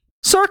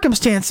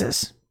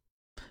circumstances.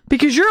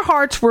 Because your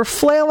hearts were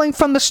flailing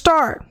from the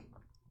start.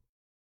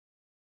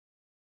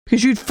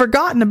 Because you'd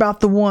forgotten about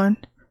the one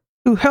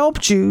who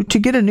helped you to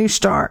get a new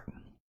start.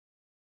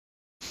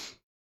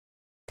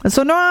 And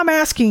so now I'm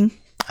asking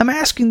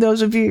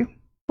those of you,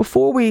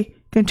 before we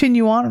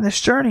continue on in this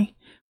journey,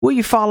 will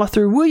you follow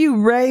through? Will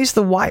you raise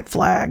the white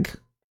flag?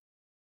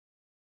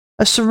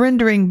 A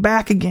surrendering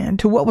back again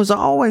to what was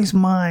always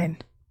mine.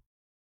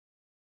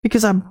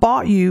 Because I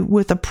bought you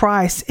with a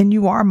price and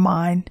you are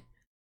mine.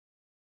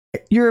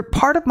 You're a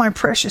part of my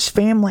precious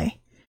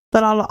family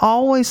that I'll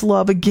always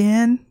love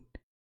again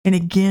and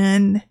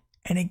again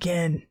and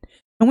again.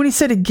 And when he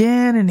said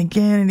again and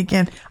again and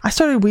again, I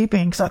started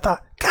weeping because I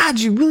thought, God,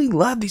 you really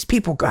love these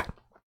people, God.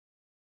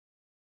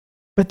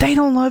 but they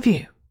don't love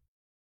you.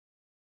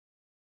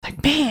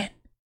 Like, man.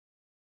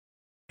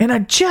 And I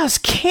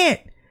just can't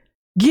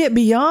get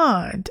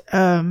beyond.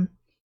 I'm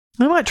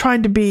not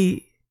trying to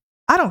be,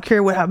 I don't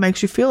care how it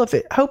makes you feel.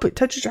 I hope it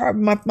touches your heart.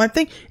 My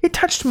thing, it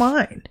touched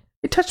mine.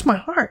 It touched my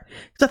heart.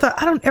 Because I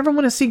thought, I don't ever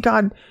want to see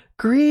God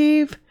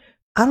grieve.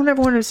 I don't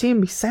ever want to see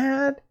him be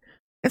sad.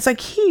 It's like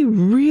he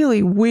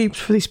really weeps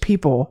for these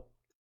people.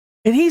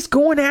 And he's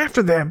going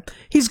after them.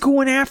 He's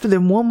going after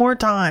them one more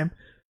time.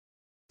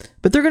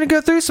 But they're going to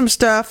go through some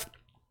stuff.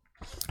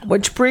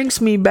 Which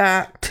brings me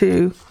back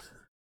to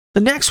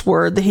the next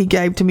word that he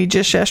gave to me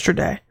just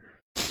yesterday.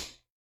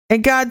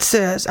 And God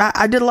says,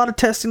 I did a lot of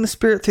testing the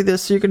Spirit through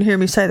this, so you're going to hear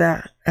me say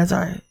that as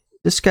I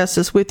discuss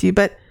this with you.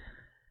 But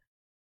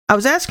I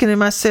was asking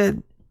him, I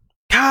said,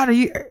 God,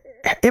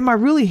 am I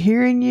really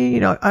hearing you? You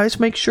know, I just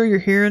make sure you're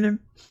hearing him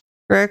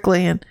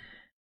correctly. And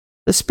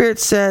the Spirit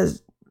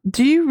says,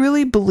 do you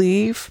really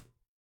believe?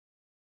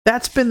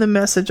 That's been the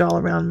message all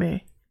around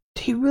me.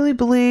 Do you really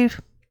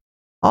believe?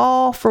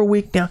 All for a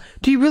week now.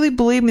 Do you really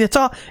believe me? That's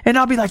all. And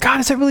I'll be like, God,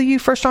 is that really you?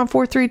 1 John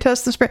 4:3,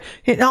 test the Spirit.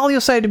 And all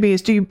you'll say to me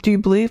is, do you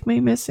believe me,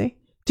 Missy?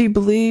 Do you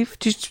believe?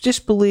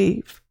 Just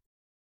believe.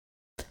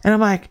 And I'm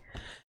like,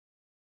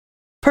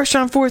 1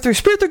 John 4:3,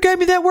 Spirit that gave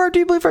me that word, do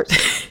you believe first?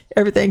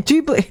 Everything. Do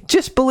you believe?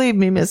 Just believe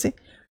me, Missy.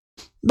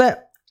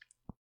 But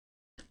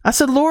I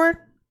said, Lord,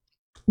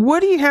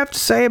 what do you have to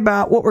say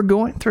about what we're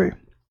going through?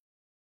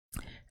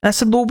 And I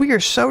said, Lord, we are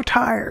so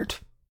tired.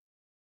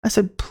 I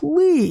said,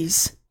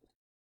 please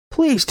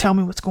tell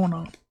me what's going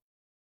on.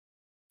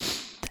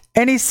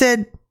 And he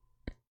said,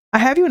 I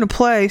have you in a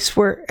place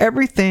where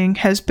everything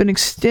has been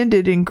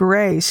extended in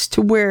grace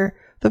to where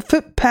the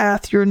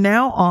footpath you're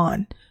now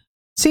on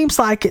seems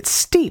like it's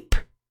steep,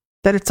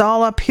 that it's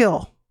all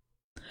uphill,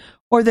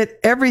 or that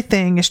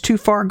everything is too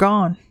far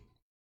gone.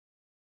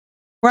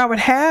 Where I would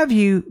have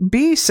you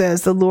be,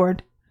 says the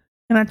Lord.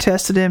 And I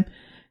tested him.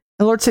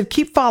 The Lord said,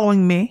 keep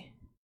following me.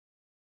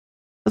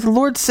 But the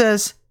Lord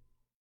says,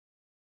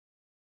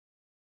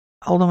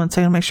 hold on one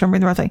second to make sure I'm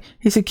reading the right thing.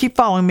 He said, keep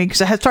following me,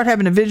 because I had started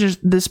having a vision at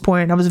this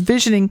point. I was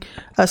visioning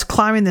us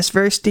climbing this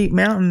very steep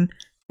mountain,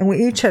 and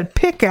we each had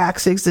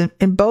pickaxes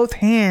in both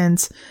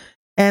hands,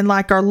 and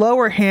like our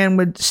lower hand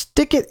would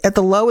stick it at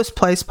the lowest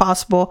place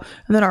possible,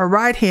 and then our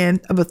right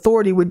hand of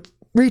authority would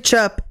reach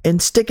up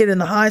and stick it in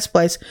the highest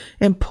place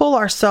and pull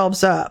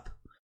ourselves up.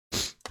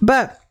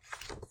 But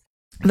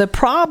the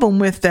problem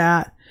with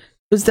that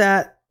was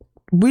that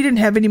we didn't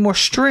have any more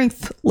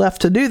strength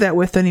left to do that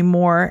with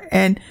anymore.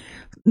 And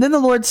then the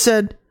Lord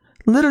said,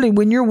 literally,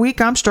 when you're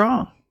weak, I'm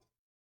strong.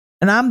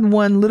 And I'm the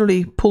one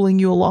literally pulling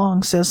you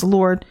along, says the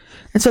Lord.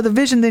 And so the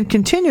vision then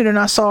continued, and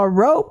I saw a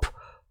rope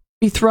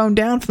be thrown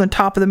down from the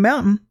top of the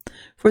mountain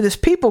for this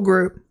people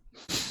group.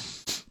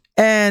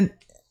 And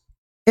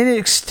it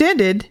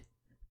extended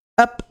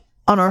up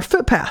on our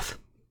footpath.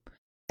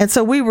 And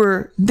so we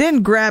were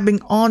then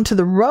grabbing onto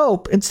the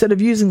rope instead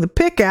of using the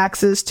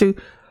pickaxes to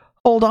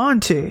hold on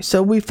to.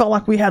 So we felt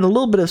like we had a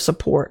little bit of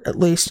support, at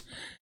least.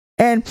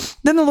 And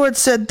then the Lord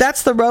said,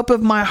 that's the rope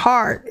of my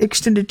heart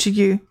extended to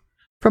you,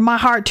 from my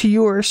heart to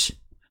yours,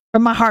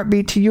 from my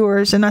heartbeat to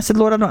yours. And I said,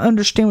 Lord, I don't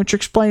understand what you're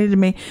explaining to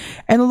me.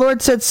 And the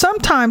Lord said,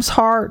 sometimes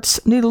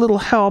hearts need a little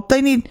help.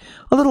 They need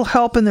a little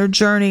help in their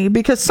journey,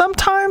 because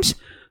sometimes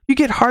you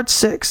get heart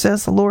sick,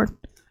 says the Lord.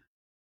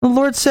 The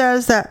Lord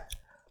says that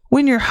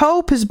when your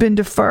hope has been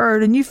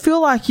deferred and you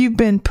feel like you've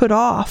been put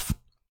off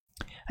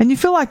and you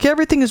feel like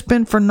everything has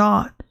been for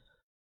naught,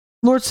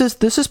 the Lord says,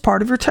 this is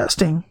part of your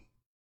testing,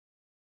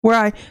 where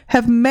I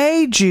have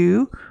made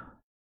you,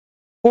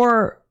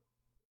 or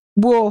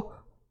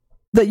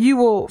that you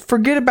will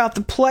forget about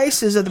the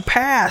places of the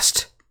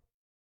past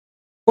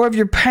or of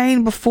your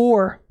pain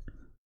before,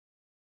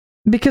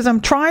 because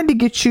I'm trying to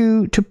get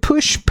you to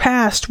push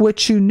past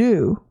what you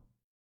knew.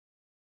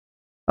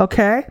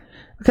 Okay,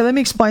 let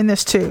me explain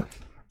this too.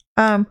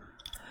 Do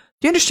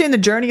you understand the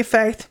journey of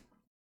faith?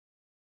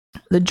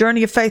 The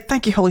journey of faith.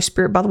 Thank you, Holy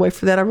Spirit, by the way,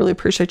 for that. I really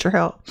appreciate your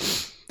help.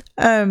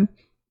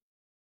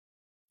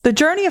 The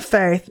journey of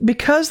faith,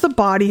 because the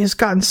body has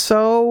gotten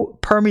so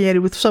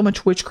permeated with so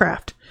much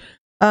witchcraft,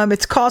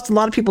 it's caused a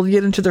lot of people to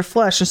get into their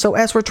flesh. And so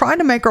as we're trying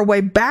to make our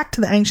way back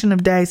to the Ancient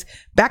of Days,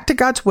 back to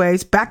God's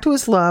ways, back to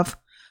his love,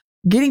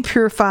 getting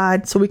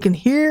purified so we can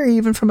hear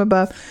even from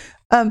above,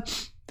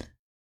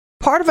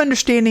 part of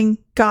understanding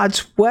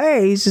God's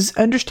ways is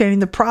understanding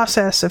the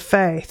process of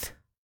faith.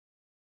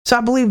 So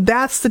I believe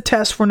that's the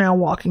test we're now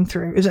walking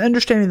through, is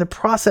understanding the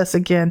process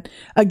again.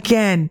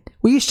 Again,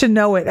 we used to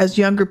know it as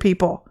younger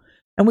people,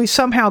 and we've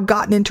somehow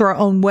gotten into our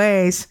own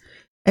ways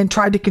and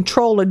tried to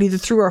control it either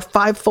through our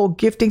fivefold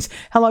giftings.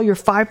 Hello, your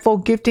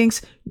fivefold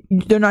giftings,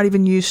 they're not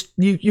even used.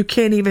 You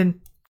can't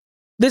even,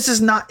 this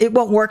is not, it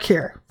won't work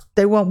here.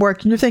 They won't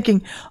work. And you're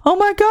thinking, oh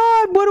my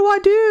God, what do I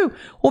do?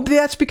 Well,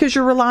 that's because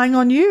you're relying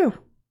on you.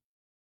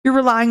 You're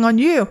relying on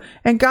you.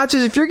 And God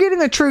says, if you're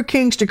getting a true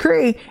king's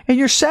decree and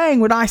you're saying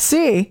what I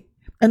see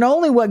and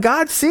only what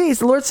God sees,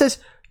 the Lord says,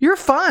 you're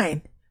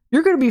fine.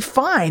 You're going to be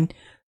fine.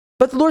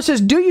 But the Lord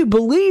says, do you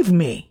believe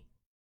me?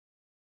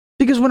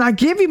 Because when I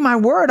give you my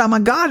word, I'm a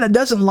God that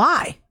doesn't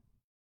lie.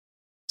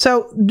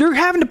 So they're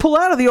having to pull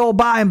out of the old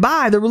by and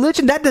by. The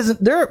religion, that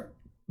doesn't, they're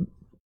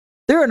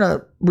in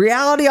a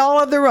reality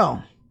all of their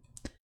own.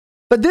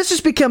 But this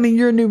is becoming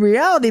your new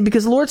reality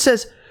because the Lord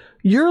says,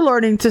 you're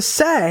learning to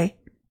say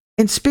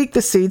and speak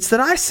the seeds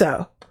that I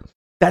sow.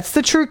 That's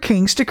the true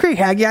king's decree,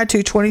 Haggai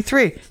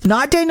 2:23,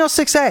 not Daniel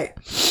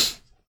 6:8.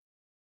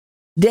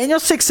 Daniel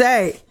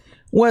 6:8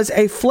 was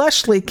a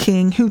fleshly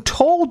king who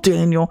told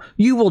Daniel,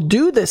 you will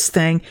do this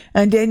thing.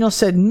 And Daniel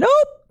said, nope,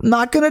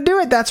 not going to do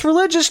it. That's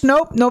religious.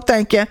 Nope, no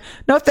thank you.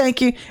 No thank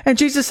you. And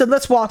Jesus said,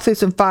 let's walk through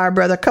some fire,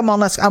 brother. Come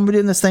on, I'm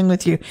doing this thing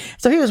with you.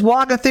 So he was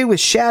walking through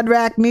with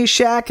Shadrach,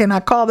 Meshach, and I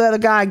called the other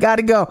guy, I got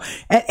to go.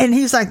 And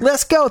he's like,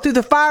 let's go. Through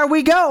the fire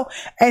we go.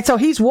 And so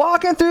he's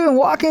walking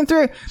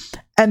through.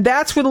 And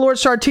that's where the Lord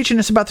started teaching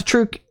us about the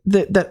true,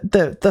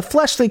 the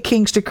fleshly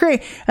king's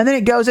decree. And then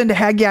it goes into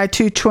Haggai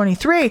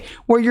 2:23,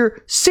 where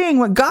you're seeing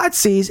what God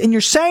sees and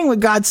you're saying what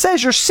God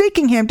says. You're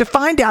seeking him to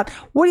find out,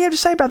 what do you have to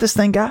say about this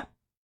thing, God?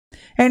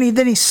 And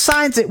then he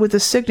signs it with a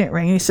signet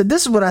ring. And he said,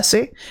 this is what I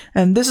see.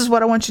 And this is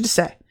what I want you to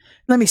say.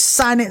 Let me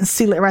sign it and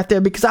seal it right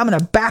there because I'm going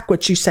to back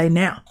what you say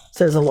now,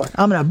 says the Lord.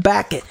 I'm going to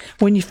back it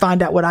when you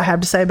find out what I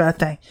have to say about a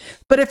thing.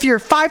 But if your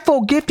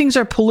fivefold giftings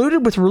are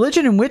polluted with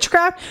religion and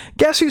witchcraft,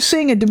 guess who's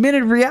seeing a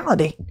diminished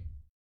reality?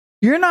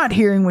 You're not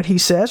hearing what he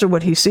says or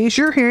what he sees.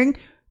 You're hearing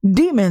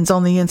demons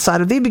on the inside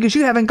of thee because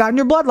you haven't gotten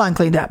your bloodline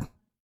cleaned up.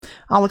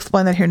 I'll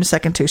explain that here in a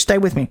second too. Stay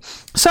with me.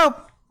 So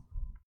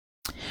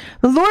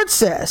the Lord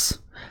says,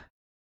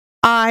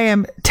 I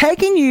am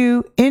taking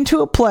you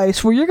into a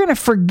place where you're going to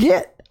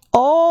forget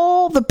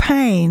all the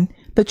pain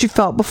that you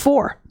felt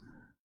before.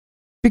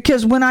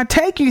 Because when I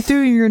take you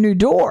through your new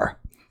door,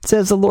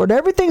 says the Lord,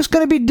 everything's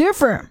going to be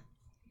different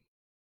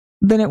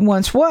than it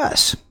once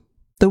was.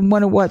 Than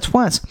when it was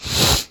once.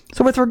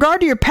 So with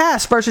regard to your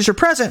past versus your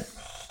present,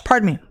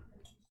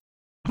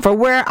 for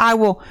where I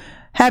will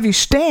have you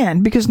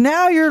stand, because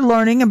now you're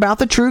learning about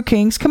the true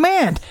king's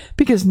command.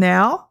 Because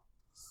now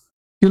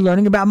you're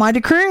learning about my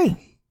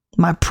decree,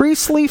 my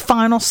priestly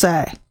final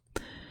say.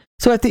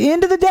 So at the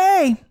end of the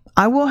day,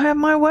 I will have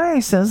my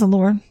way, says the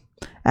Lord.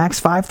 Acts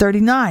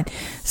 5:39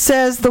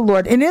 says the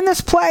Lord. And in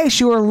this place,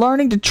 you are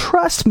learning to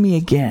trust me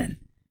again.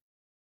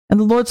 And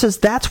the Lord says,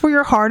 that's where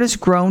your heart has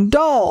grown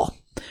dull.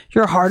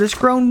 Your heart has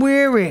grown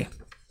weary.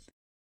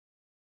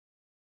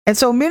 And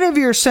so many of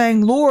you are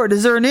saying, Lord,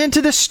 is there an end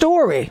to this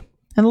story?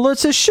 And the Lord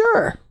says,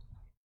 sure.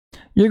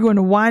 You're going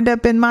to wind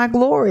up in my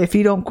glory if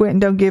you don't quit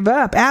and don't give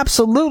up.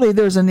 Absolutely,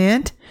 there's an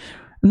end.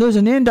 And there's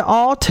an end to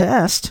all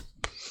test.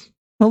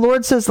 The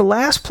Lord says the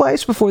last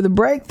place before the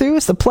breakthrough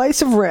is the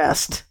place of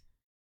rest.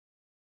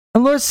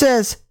 And the Lord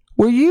says,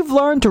 where you've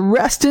learned to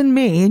rest in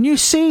me and you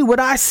see what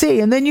I see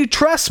and then you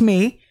trust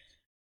me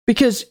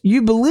because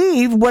you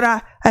believe what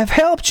I have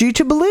helped you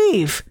to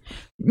believe.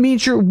 It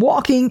means you're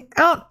walking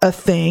out a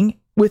thing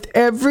with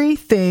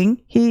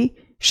everything he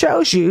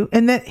shows you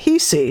and that he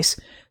sees.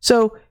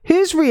 So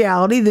his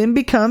reality then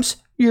becomes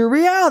your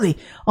reality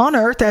on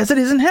earth as it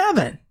is in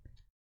heaven.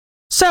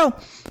 So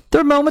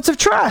there are moments of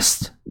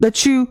trust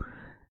that you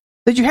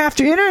have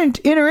to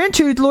enter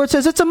into. The Lord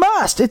says it's a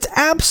must. It's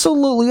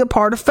absolutely a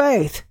part of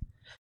faith.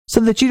 So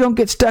that you don't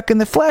get stuck in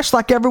the flesh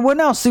like everyone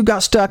else who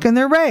got stuck in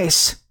their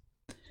race.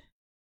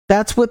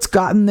 That's what's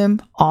gotten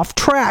them off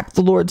track,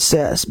 the Lord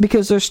says,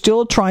 because they're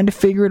still trying to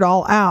figure it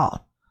all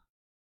out.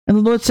 And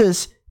the Lord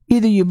says,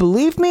 either you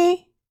believe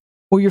me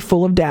or you're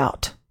full of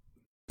doubt.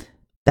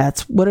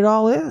 That's what it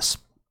all is.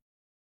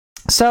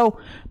 So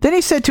then he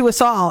said to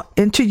us all,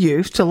 and to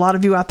you, to a lot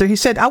of you out there, he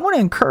said, I want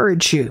to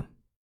encourage you.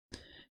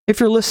 If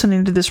you're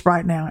listening to this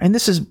right now, and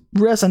this is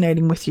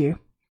resonating with you,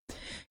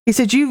 he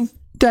said, you've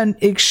done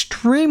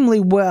extremely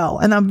well,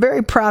 and I'm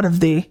very proud of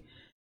thee,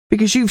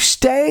 because you've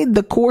stayed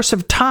the course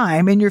of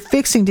time, and you're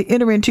fixing to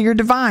enter into your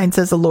divine,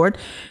 says the Lord,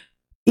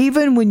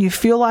 even when you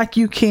feel like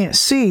you can't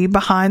see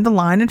behind the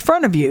line in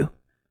front of you,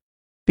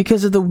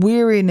 because of the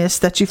weariness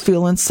that you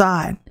feel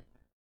inside.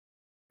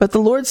 But the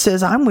Lord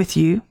says, I'm with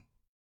you.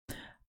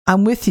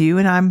 I'm with you,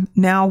 and I'm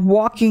now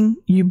walking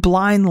you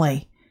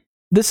blindly.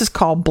 This is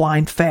called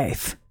blind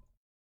faith.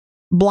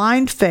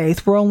 Blind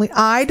faith, where only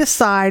I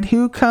decide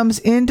who comes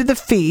into the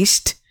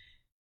feast.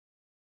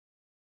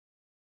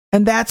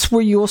 And that's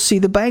where you will see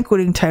the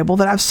banqueting table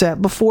that I've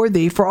set before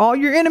thee for all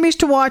your enemies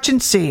to watch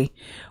and see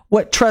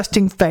what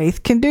trusting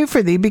faith can do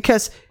for thee,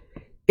 because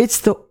it's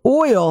the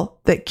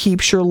oil that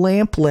keeps your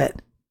lamp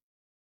lit.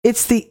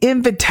 It's the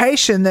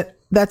invitation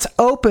that's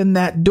opened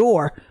that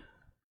door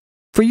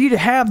for you to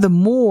have the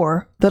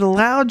more that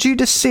allowed you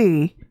to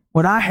see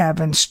what I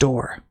have in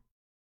store,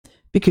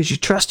 because you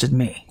trusted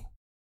me.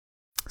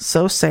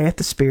 So saith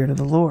the Spirit of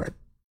the Lord.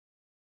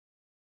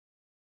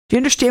 Do you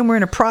understand we're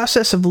in a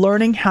process of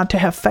learning how to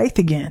have faith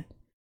again?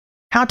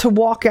 How to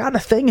walk out a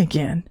thing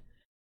again?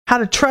 How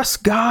to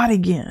trust God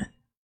again?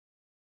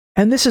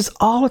 And this is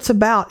all it's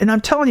about. And I'm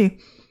telling you,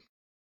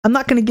 I'm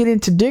not going to get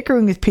into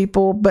dickering with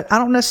people, but I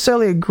don't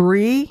necessarily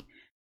agree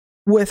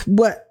with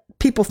what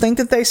people think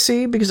that they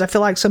see, because I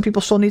feel like some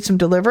people still need some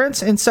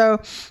deliverance. And so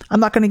I'm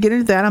not going to get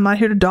into that. I'm not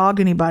here to dog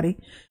anybody.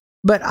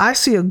 But I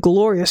see a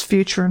glorious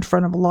future in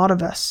front of a lot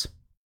of us.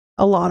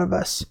 A lot of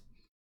us.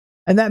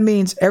 And that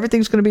means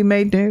everything's going to be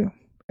made new.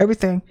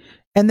 Everything.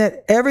 And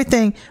that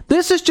everything,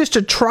 this is just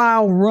a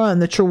trial run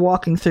that you're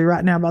walking through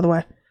right now, by the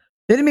way.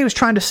 The enemy was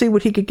trying to see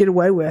what he could get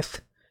away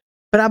with.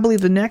 But I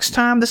believe the next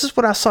time, this is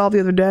what I saw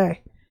the other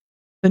day.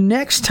 The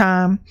next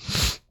time,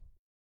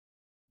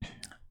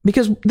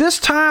 because this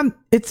time,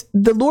 it's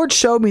the Lord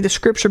showed me the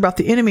scripture about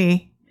the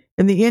enemy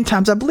in the end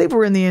times. I believe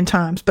we're in the end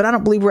times, but I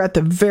don't believe we're at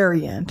the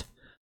very end.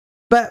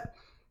 But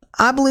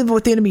I believe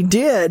what the enemy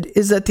did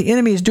is that the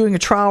enemy is doing a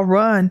trial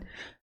run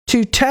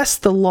to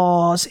test the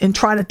laws and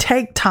try to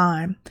take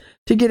time,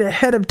 to get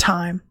ahead of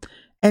time,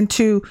 and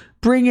to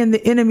bring in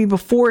the enemy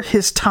before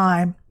his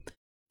time.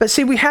 But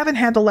see, we haven't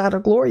had the latter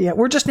glory yet.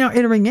 We're just now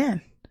entering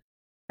in.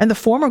 And the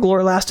former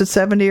glory lasted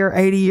 70 or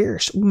 80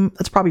 years.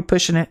 That's probably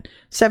pushing it.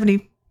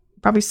 70,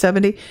 probably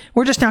 70.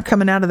 We're just now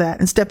coming out of that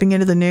and stepping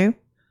into the new.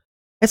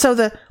 And so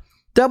the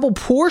double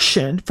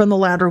portion from the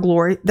latter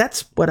glory,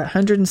 that's what,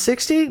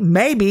 160?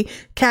 Maybe.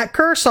 Kat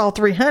Kerr saw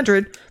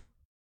 300.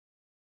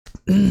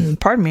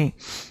 Pardon me.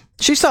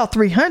 She saw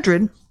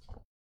 300.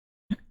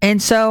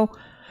 And so,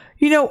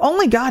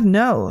 only God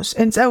knows.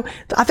 And so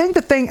I think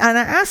the thing, and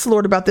I asked the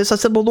Lord about this. I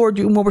said, well, Lord,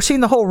 when we're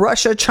seeing the whole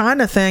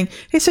Russia-China thing,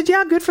 he said,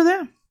 yeah, good for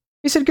them.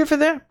 He said, good for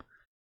them.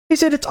 He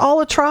said, it's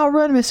all a trial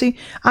run, Missy.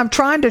 I'm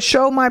trying to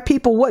show my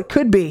people what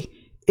could be.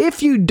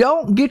 If you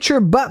don't get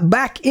your butt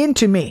back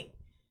into me,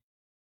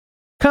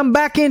 come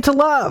back into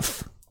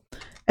love.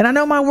 And I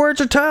know my words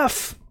are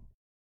tough,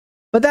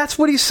 but that's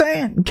what he's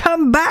saying.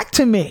 Come back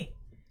to me,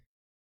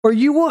 or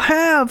you will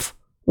have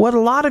what a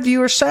lot of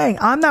you are saying.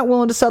 I'm not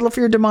willing to settle for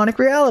your demonic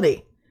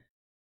reality.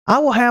 I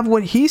will have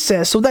what he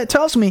says. So that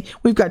tells me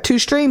we've got two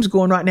streams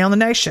going right now in the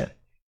nation.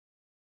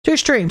 Two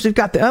streams. We've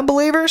got the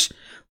unbelievers,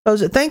 those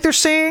that think they're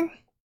seeing,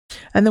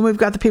 and then we've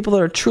got the people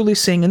that are truly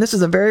seeing. And this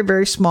is a very,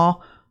 very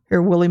small,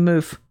 here, Willie,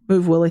 move,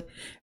 Willie.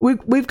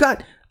 We've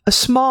got a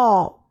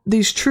small,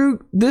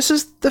 this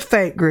is the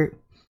fake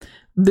group.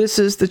 This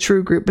is the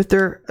true group, but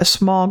they're a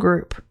small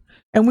group.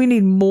 And we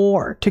need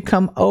more to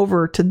come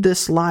over to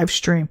this live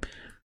stream.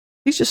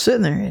 He's just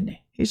sitting there, isn't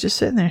he? He's just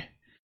sitting there.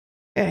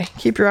 Okay,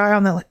 keep your eye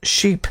on that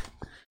sheep.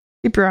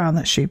 Keep your eye on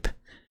that sheep.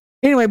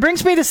 Anyway,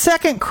 brings me to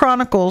 2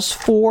 Chronicles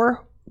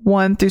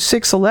 4:1 through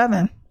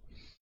 6:11,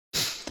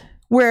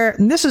 where,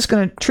 and this is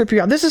going to trip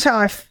you out. This is how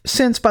I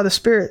sense by the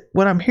Spirit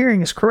what I'm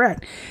hearing is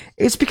correct.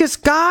 It's because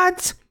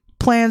God's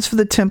plans for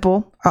the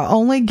temple are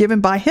only given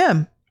by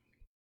him.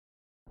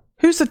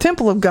 Who's the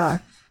temple of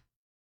God?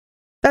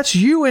 That's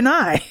you and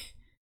I.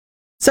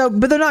 So,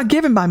 but they're not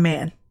given by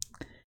man.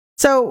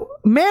 So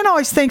man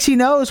always thinks he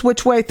knows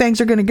which way things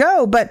are going to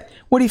go, but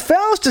what he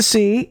fails to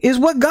see is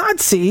what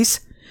God sees,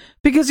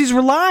 because he's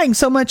relying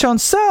so much on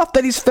self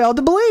that he's failed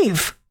to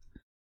believe.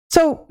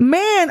 So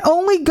man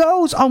only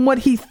goes on what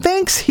he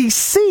thinks he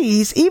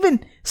sees,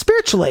 even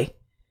spiritually.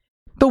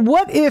 But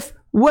what if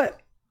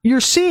what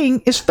you're seeing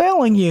is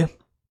failing you?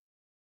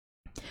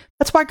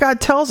 That's why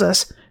God tells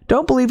us,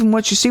 don't believe in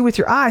what you see with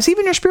your eyes,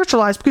 even your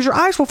spiritual eyes, because your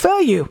eyes will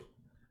fail you.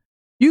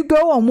 You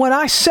go on what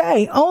I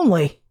say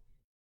only.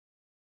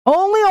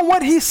 Only on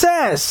what he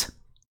says.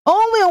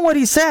 Only on what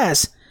he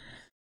says.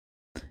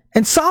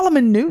 And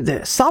Solomon knew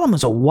this.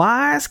 Solomon's a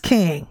wise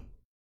king.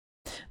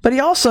 But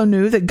he also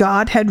knew that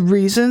God had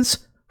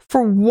reasons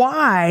for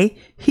why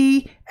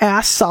he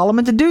asked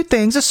Solomon to do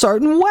things a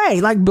certain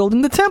way, like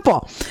building the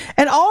temple.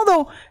 And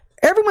although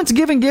everyone's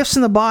given gifts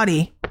in the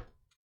body,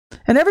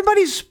 and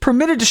everybody's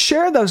permitted to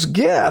share those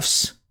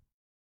gifts,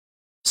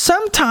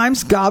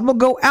 sometimes God will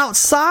go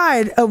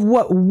outside of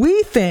what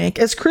we think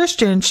as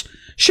Christians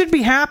should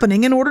be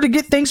happening in order to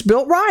get things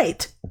built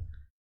right.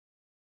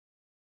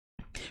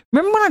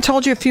 Remember when I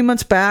told you a few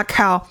months back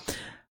how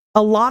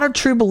a lot of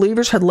true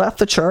believers had left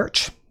the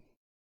church?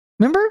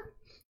 Remember?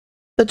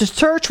 That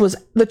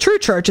the true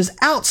church is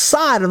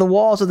outside of the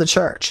walls of the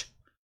church.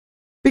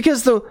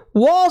 Because the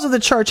walls of the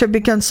church have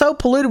become so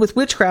polluted with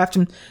witchcraft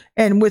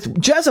and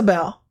with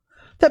Jezebel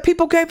that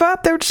people gave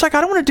up. They were just like,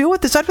 I don't want to deal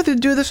with this. I'd rather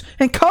do this.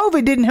 And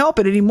COVID didn't help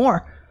it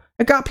anymore.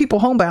 It got people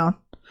homebound.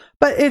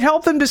 But it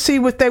helped them to see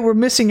what they were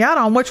missing out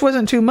on, which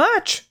wasn't too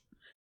much.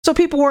 So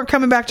people weren't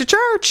coming back to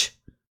church.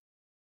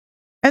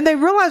 And they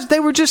realized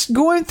they were just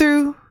going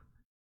through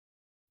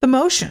the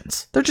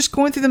motions. They're just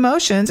going through the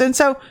motions. And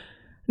so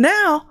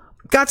now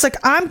God's like,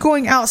 I'm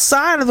going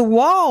outside of the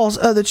walls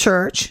of the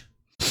church.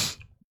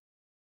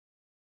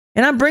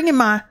 And I'm bringing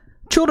my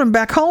children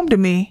back home to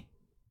me.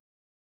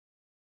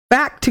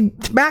 Back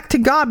to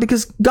God,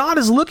 because God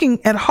is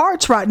looking at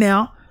hearts right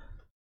now.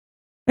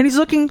 And he's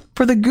looking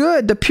for the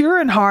good, the pure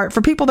in heart,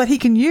 for people that he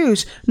can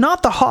use,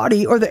 not the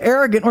haughty or the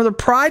arrogant or the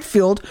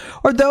pride-filled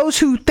or those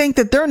who think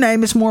that their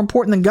name is more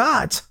important than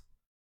God's.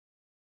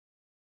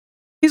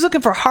 He's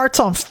looking for hearts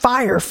on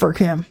fire for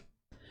him,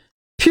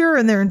 pure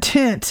in their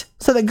intent,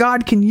 so that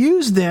God can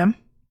use them.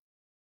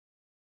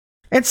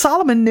 And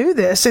Solomon knew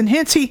this, and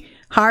hence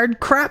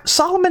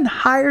Solomon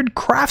hired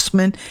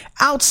craftsmen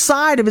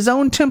outside of his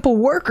own temple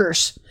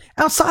workers,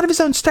 outside of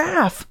his own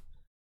staff,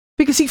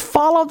 because he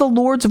followed the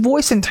Lord's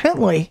voice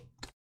intently.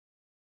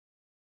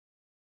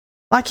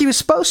 like he was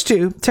supposed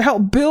to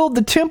help build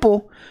the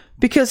temple,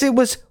 because it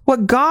was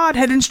what God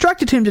had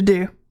instructed him to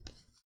do.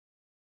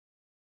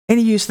 And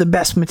he used the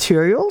best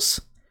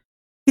materials.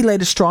 He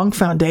laid a strong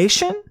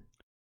foundation,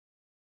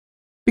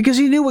 because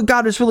he knew what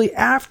God was really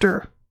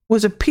after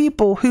was a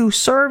people who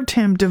served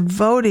him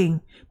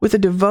with a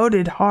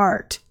devoted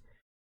heart.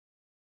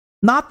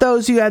 Not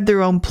those who had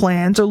their own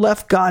plans or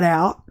left God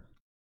out.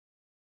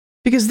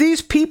 Because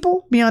these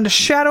people, beyond a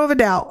shadow of a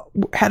doubt,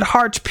 had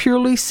hearts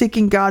purely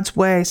seeking God's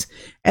ways.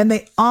 And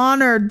they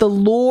honored the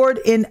Lord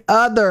in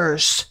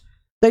others.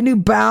 They knew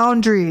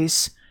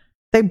boundaries.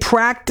 They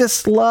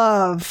practiced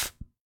love.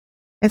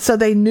 And so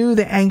they knew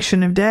the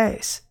Ancient of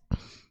Days,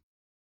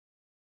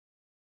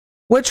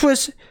 which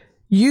was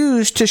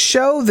used to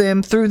show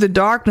them through the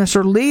darkness,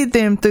 or lead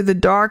them through the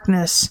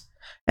darkness,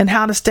 and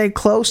how to stay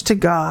close to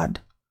God,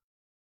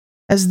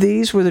 as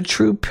these were the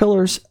true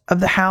pillars of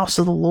the house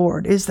of the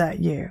Lord. Is that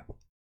you?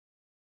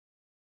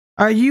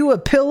 Are you a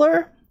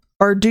pillar,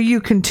 or do you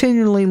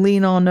continually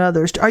lean on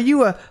others? Are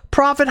you a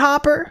prophet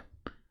hopper?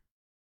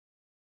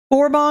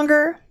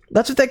 Whoremonger?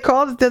 That's what they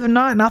called it the other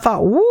night. And I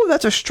thought, woo,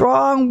 that's a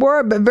strong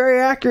word, but very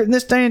accurate in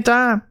this day and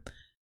time.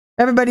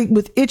 Everybody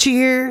with itchy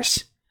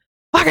ears.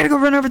 I got to go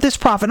run over this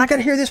prophet, and I got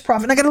to hear this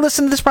prophet, and I got to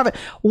listen to this prophet.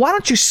 Why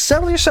don't you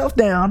settle yourself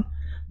down,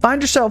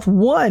 find yourself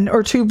one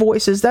or two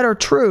voices that are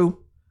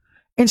true,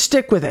 and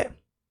stick with it?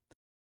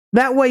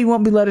 That way you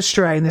won't be led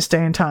astray in this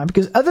day and time.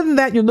 Because other than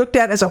that, you're looked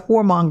at as a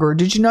whoremonger.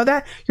 Did you know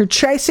that? You're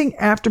chasing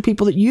after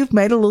people that you've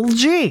made a little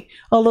G,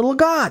 a little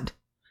God.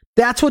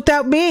 That's what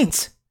that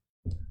means.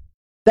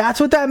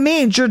 That's what that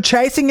means. You're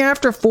chasing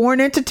after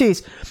foreign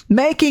entities,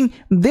 making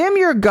them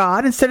your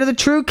God instead of the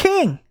true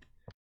king.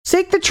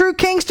 Seek the true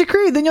king's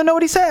decree, then you'll know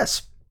what he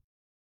says.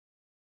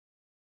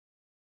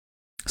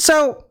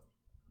 So,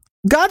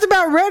 God's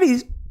about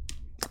ready,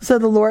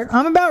 said the Lord.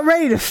 I'm about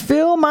ready to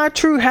fill my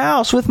true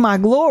house with my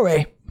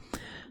glory.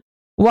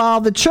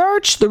 While the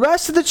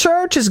rest of the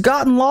church has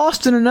gotten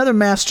lost in another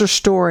master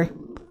story.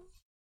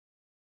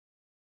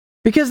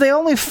 Because they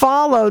only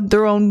followed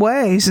their own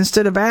ways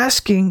instead of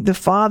asking the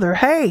Father,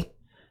 hey,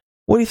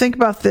 what do you think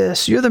about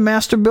this? You're the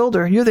master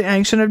builder. You're the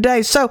Ancient of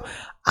Days. So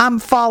I'm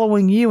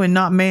following you and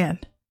not man.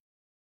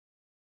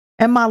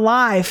 And my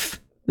life,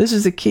 this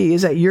is the key,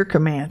 is at your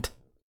command.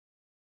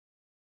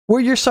 We're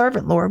your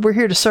servant, Lord. We're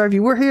here to serve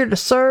you. We're here to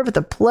serve at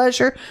the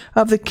pleasure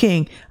of the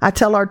King. I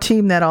tell our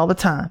team that all the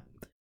time.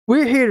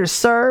 We're here to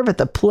serve at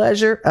the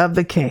pleasure of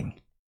the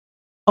King.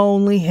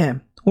 Only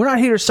him. We're not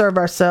here to serve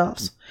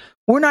ourselves.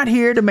 We're not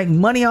here to make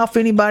money off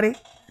anybody.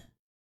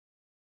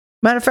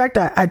 Matter of fact,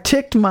 I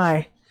ticked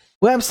my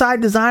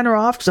website designer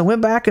off because I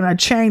went back and I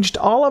changed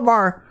all of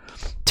our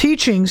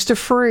teachings to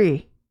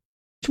free.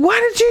 Why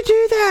did you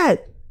do that?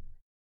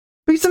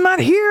 Because I'm not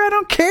here. I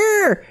don't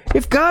care.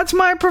 If God's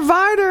my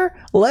provider,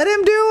 let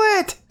him do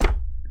it.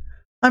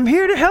 I'm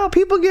here to help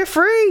people get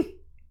free.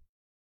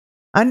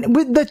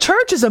 The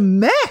church is a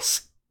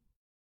mess.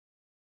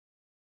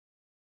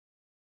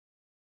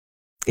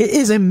 It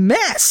is a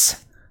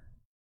mess.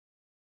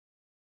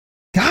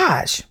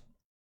 Gosh.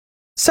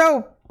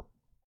 So,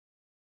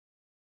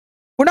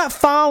 we're not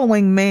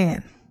following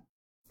man.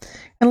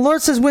 And the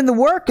Lord says, when the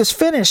work is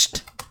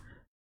finished,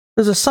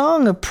 there's a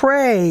song of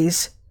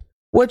praise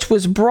which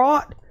was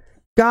brought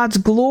God's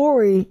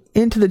glory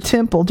into the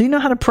temple. Do you know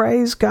how to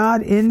praise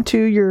God into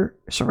your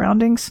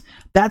surroundings?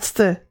 That's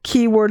the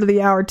key word of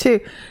the hour too.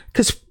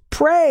 Because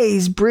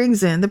praise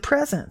brings in the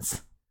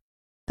presence.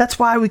 That's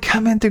why we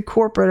come in through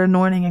corporate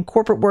anointing and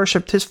corporate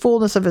worship, his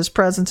fullness of his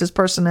presence, his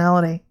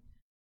personality.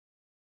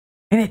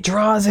 And it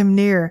draws him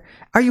near.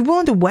 Are you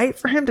willing to wait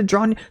for him to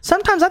draw near?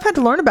 Sometimes I've had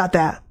to learn about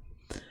that.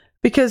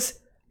 Because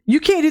you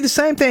can't do the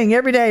same thing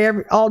every day,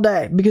 all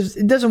day. Because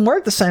it doesn't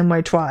work the same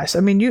way twice. I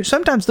mean,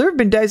 sometimes there have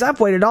been days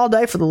I've waited all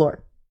day for the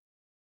Lord.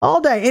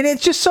 All day. And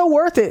it's just so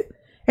worth it.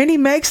 And he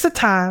makes the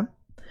time.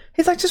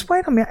 He's like, just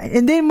wait on me.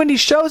 And then when he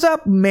shows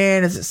up,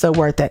 man, is it so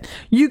worth it.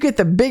 You get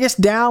the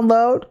biggest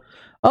download.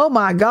 Oh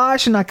my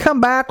gosh. And I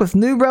come back with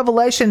new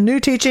revelation,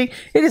 new teaching.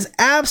 It is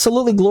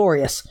absolutely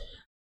glorious.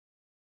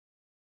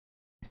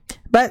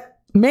 But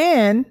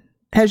man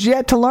has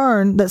yet to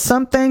learn that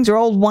some things are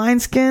old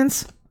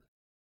wineskins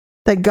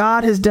that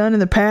God has done in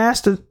the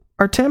past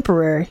are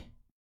temporary.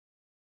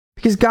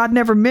 Because God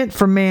never meant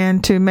for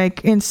man to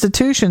make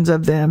institutions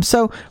of them.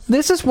 So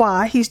this is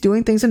why he's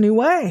doing things a new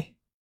way.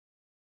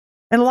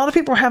 And a lot of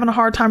people are having a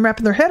hard time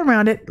wrapping their head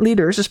around it,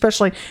 leaders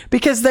especially,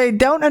 because they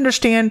don't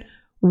understand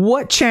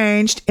what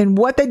changed and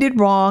what they did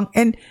wrong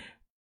and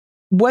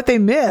what they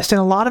missed. And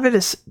a lot of it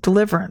is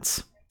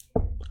deliverance.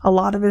 A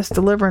lot of it is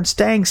deliverance,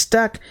 staying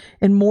stuck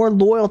and more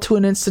loyal to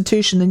an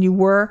institution than you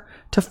were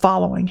to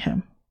following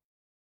him.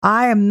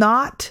 I am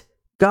not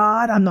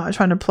God. I'm not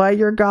trying to play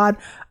your God.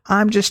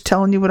 I'm just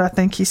telling you what I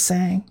think he's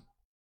saying.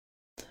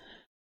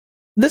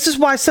 This is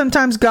why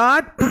sometimes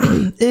God,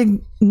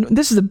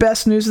 this is the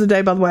best news of the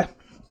day, by the way,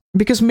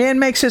 because man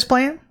makes his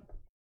plan.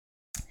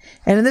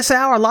 And in this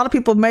hour, a lot of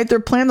people have made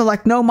their plan. They're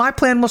like, no, my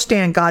plan will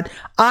stand, God.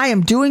 I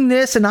am doing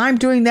this and I'm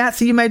doing that.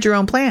 So you made your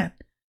own plan.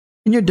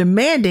 and you're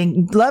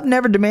demanding, love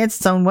never demands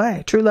its own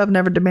way. True love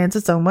never demands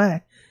its own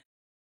way.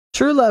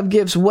 True love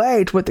gives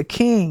way to what the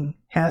king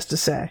has to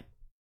say.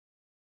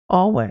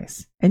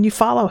 Always. And you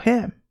follow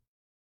him.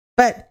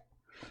 But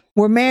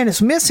where man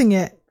is missing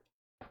it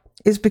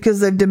is because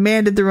they've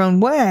demanded their own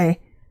way.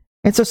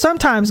 And so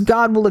sometimes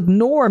God will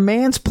ignore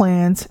man's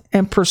plans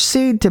and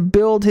proceed to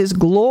build his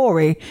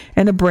glory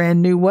in a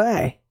brand new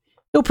way.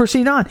 He'll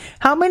proceed on.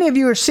 How many of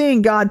you are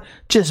seeing God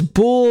just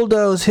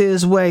bulldoze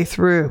his way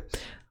through?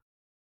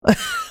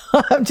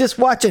 I'm just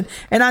watching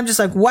and I'm just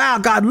like, wow,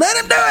 God, let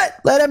him do it.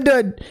 Let him do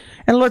it.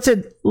 And the Lord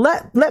said,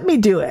 let me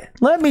do it.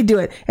 Let me do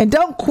it. And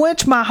don't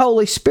quench my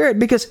Holy Spirit,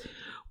 because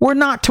we're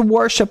not to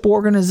worship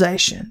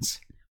organizations.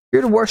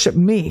 You're to worship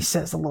me,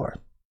 says the Lord.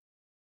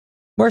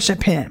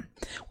 Worship him.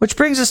 Which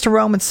brings us to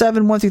Romans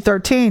 7, 1 through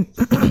 13.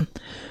 We're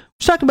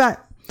talking about,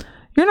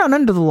 you're not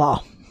under the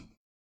law.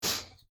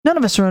 None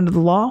of us are under the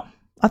law.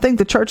 I think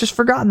the church has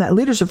forgotten that.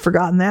 Leaders have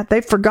forgotten that.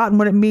 They've forgotten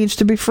what it means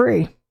to be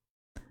free.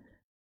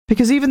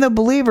 Because even though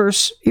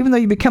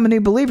you become a new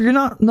believer, you're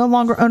no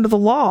longer under the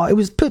law. It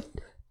was put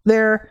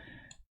there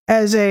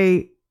as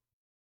a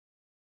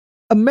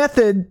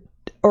method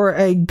or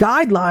a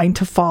guideline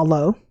to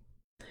follow.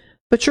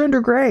 But you're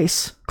under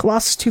grace.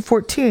 Colossians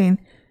 2:14.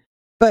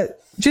 But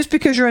just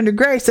because you're under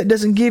grace, that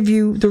doesn't give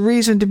you the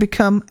reason to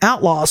become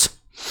outlaws.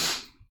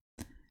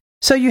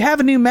 So you have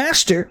a new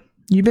master.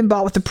 You've been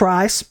bought with a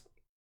price.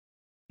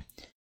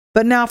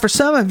 But now for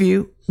some of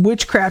you,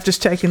 witchcraft is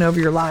taking over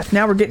your life.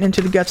 Now we're getting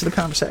into the guts of the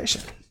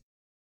conversation.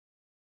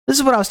 This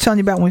is what I was telling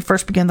you about when we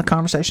first began the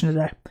conversation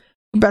today.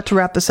 I'm about to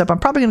wrap this up. I'm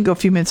probably going to go a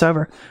few minutes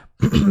over.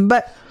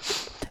 But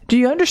do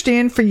you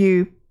understand, for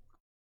you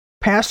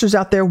pastors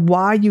out there,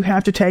 why you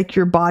have to take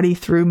your body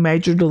through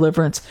major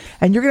deliverance?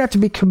 And you're going to have to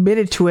be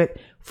committed to it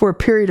for a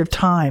period of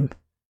time.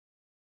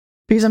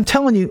 Because I'm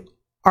telling you,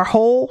 our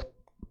whole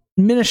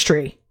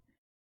ministry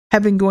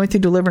have been going through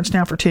deliverance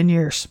now for 10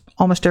 years,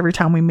 almost every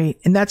time we meet.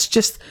 And that's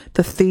just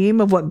the theme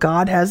of what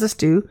God has us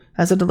do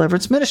as a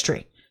deliverance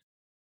ministry.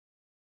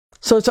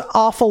 So it's an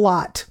awful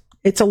lot.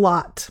 It's a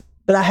lot.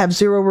 But I have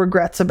zero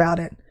regrets about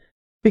it,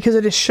 because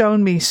it has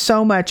shown me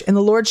so much. And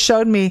the Lord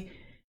showed me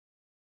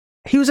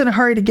he was in a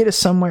hurry to get us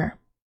somewhere.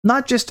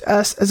 Not just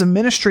us as a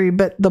ministry,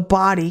 but the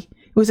body.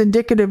 It was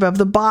indicative of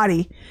the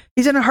body.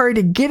 He's in a hurry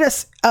to get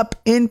us up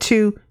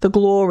into the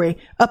glory,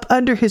 up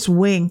under his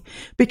wing.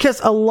 Because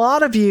a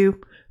lot of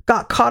you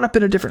got caught up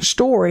in a different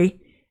story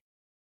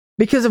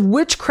because of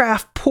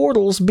witchcraft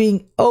portals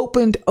being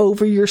opened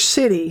over your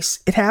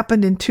cities. It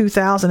happened in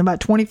 2000, about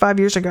 25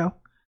 years ago,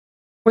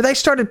 where they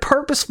started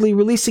purposefully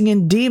releasing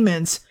in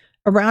demons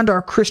around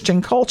our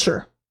Christian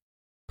culture,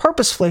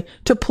 purposefully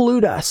to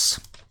pollute us,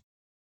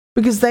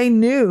 because they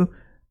knew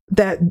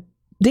that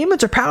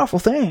demons are powerful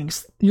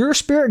things. You're a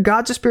spirit,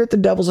 God's a spirit, the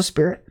devil's a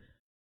spirit.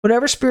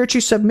 Whatever spirit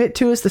you submit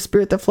to is the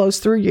spirit that flows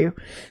through you.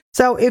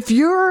 So if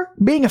you're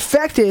being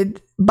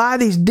affected by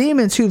these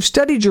demons who've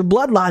studied your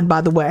bloodline, by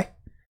the way,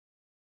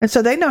 and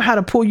so they know how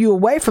to pull you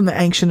away from the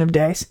Ancient of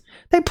Days.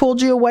 They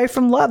pulled you away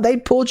from love. They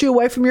pulled you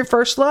away from your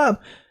first love,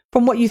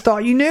 from what you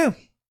thought you knew.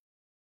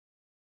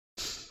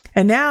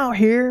 And now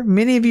here,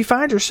 many of you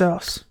find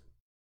yourselves,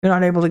 you're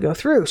not able to go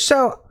through.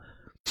 So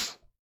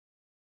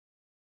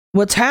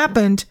what's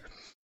happened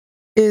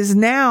is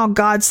now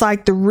God's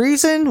like, the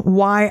reason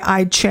why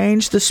I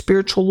changed the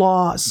spiritual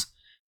laws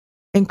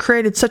and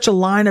created such a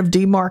line of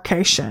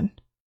demarcation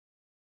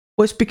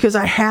was because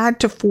I had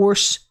to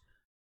force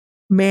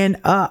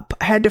man up.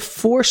 I had to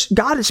force,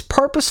 God is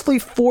purposefully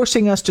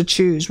forcing us to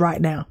choose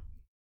right now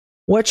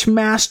which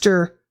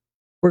master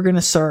we're going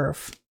to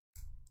serve.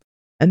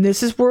 And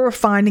this is where we're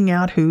finding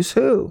out who's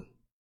who.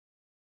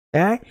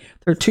 Okay?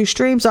 There are two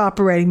streams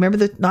operating.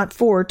 Remember, not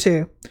four,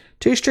 two.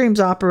 Two streams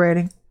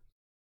operating.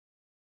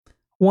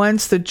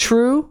 One's the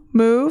true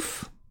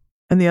move,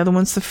 and the other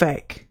one's the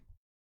fake.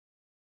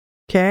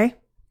 Okay?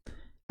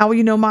 How will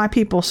you know my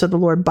people, said the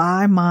Lord?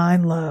 By my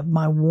love,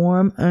 my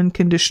warm,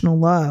 unconditional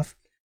love.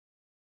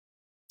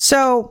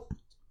 So,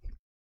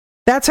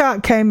 that's how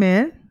it came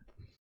in.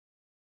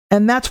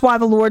 And that's why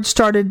the Lord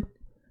started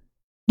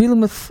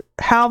dealing with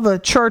how the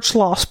church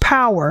lost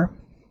power.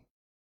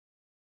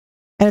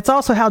 And it's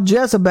also how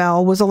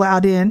Jezebel was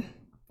allowed in.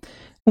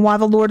 And why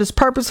the Lord has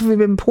purposefully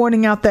been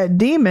pointing out that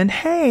demon.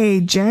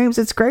 Hey, James,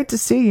 it's great to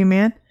see you,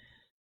 man.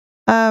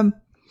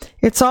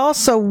 It's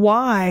also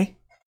why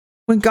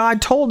when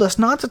God told us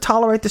not to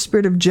tolerate the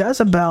spirit of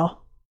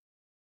Jezebel,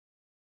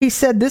 he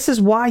said, this is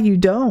why you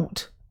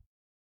don't.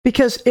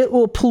 Because it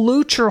will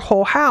pollute your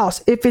whole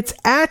house. If it's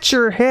at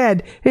your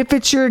head, if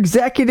it's your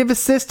executive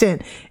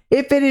assistant,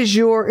 if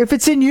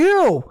it's in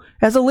you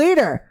as a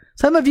leader.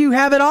 Some of you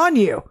have it on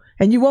you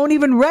and you won't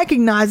even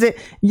recognize it,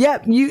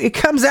 yet it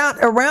comes out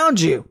around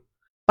you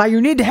by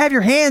your need to have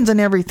your hands on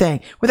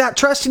everything without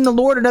trusting the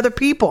Lord and other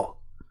people.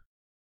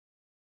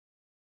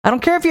 I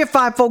don't care if you have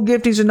fivefold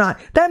giftings or not.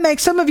 That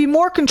makes some of you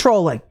more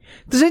controlling.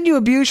 Because then you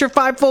abuse your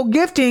fivefold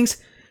giftings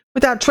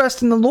without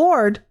trusting the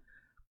Lord.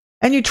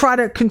 And you try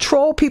to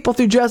control people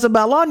through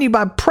Jezebel on you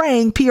by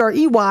preying,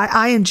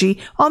 P-R-E-Y-I-N-G,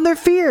 on their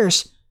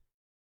fears.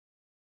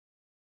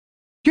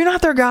 You're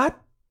not their God.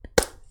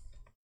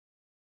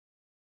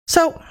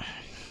 So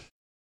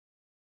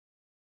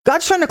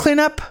God's trying to clean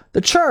up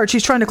the church.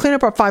 He's trying to clean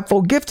up our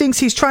fivefold giftings.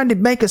 He's trying to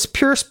make us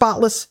pure,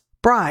 spotless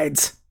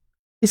brides.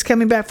 He's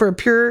coming back for a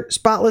pure,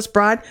 spotless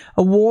bride,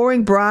 a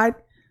warring bride,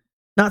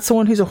 not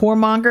someone who's a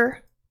whoremonger,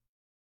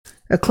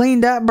 a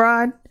cleaned up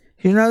bride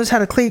who knows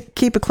how to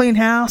keep a clean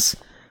house,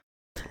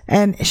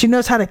 and she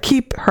knows how to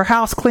keep her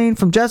house clean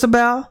from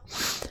Jezebel.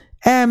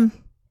 And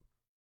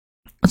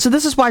so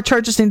this is why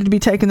churches need to be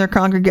taking their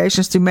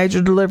congregations through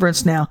major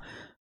deliverance now.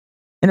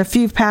 And a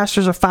few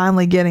pastors are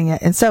finally getting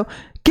it. And so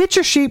get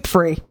your sheep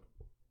free,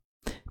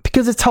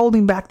 because it's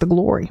holding back the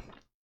glory.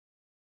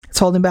 It's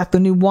holding back the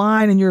new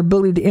wine and your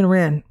ability to enter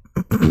in.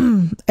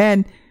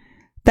 And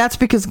that's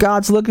because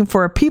God's looking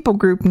for a people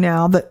group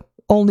now that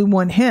only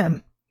want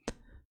him.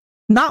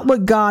 Not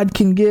what God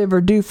can give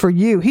or do for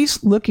you.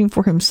 He's looking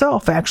for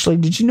himself, actually.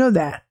 Did you know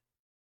that?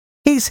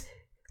 He's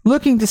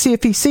looking to see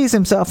if he sees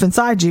himself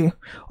inside you.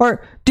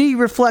 Or do you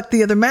reflect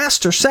the other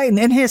master, Satan,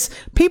 and his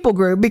people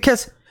group?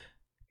 Because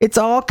it's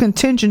all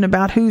contingent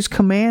about whose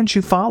commands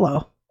you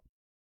follow.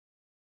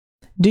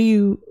 Do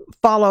you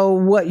follow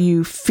what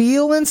you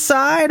feel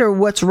inside or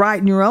what's right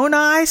in your own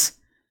eyes?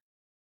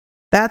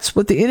 That's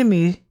what the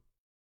enemy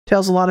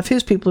tells a lot of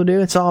his people to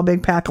do. It's all a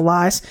big pack of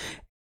lies.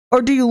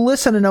 Or do you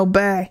listen and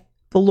obey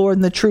the Lord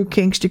and the true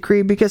King's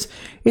decree? Because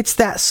it's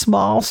that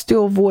small,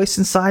 still voice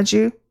inside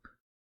you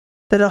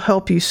that'll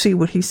help you see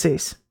what he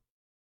sees.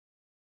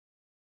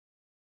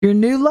 Your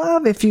new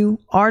love, if you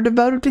are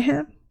devoted to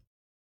him,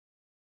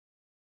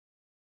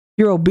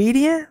 you're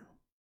obedient,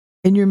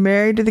 and you're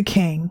married to the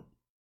King,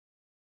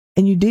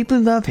 and you deeply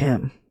love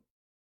him.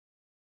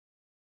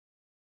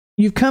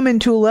 You've come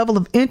into a level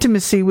of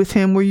intimacy with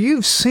him where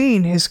you've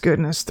seen his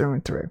goodness through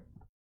and through.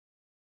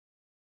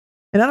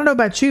 And I don't know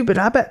about you, but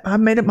I bet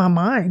I've made up my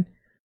mind.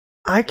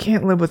 I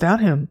can't live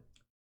without him.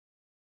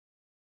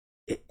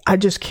 I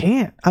just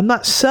can't. I'm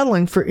not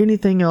settling for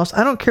anything else.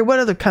 I don't care what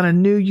other kind of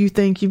new you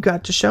think you've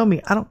got to show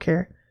me. I don't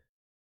care.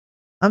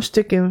 I'm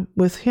sticking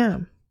with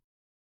him.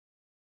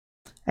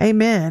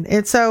 Amen.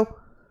 And so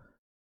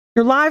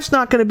your life's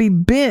not going to be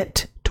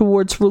bent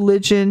towards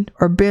religion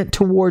or bent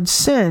towards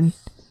sin.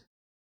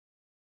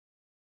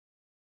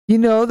 You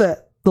know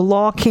that the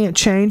law can't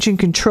change and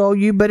control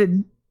you, but it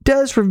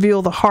does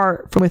reveal the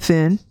heart from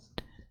within.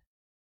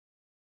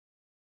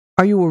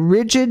 Are you a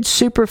rigid,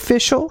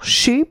 superficial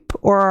sheep,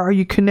 or are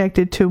you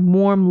connected to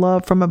warm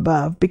love from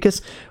above?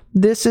 Because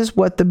this is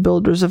what the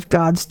builders of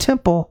God's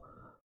temple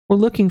were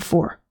looking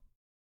for.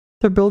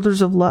 They're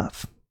builders of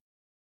love.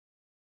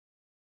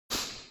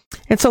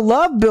 And so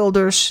love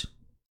builders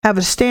have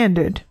a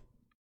standard.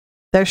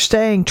 They're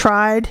staying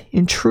tried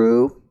and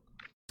true.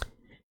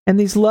 And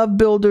these love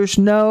builders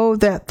know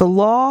that the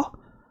law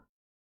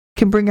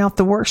can bring out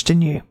the worst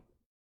in you.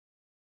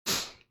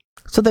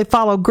 So they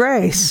follow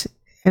grace,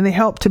 and they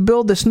help to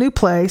build this new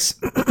place,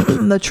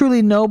 the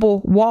truly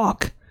noble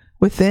walk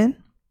within.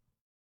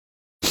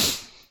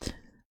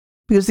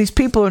 Because these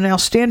people are now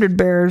standard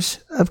bearers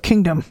of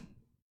kingdom.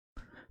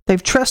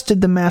 They've trusted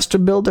the master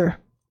builder,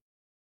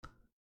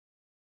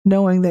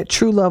 knowing that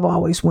true love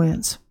always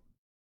wins.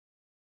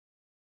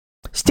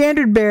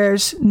 Standard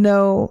bearers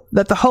know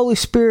that the Holy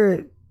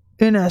Spirit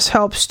in us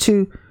helps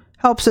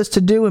us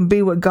to do and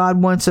be what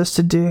God wants us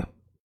to do.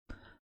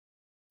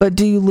 But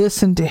do you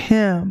listen to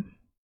him,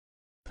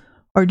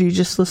 or do you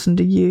just listen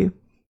to you?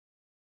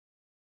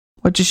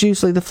 Which is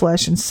usually the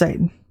flesh and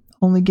Satan,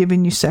 only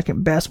giving you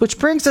second best. Which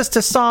brings us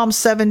to Psalm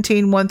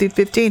 17, 1 through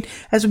 15.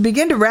 As we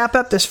begin to wrap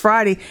up this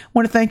Friday, I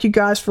want to thank you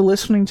guys for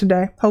listening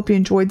today. Hope you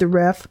enjoyed the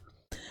ref.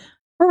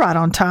 We're right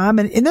on time.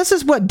 And this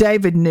is what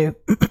David knew.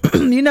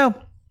 You know,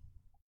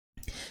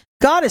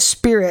 God is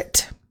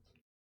spirit.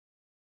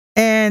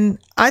 And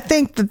I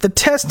think that the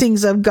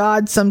testings of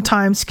God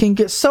sometimes can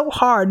get so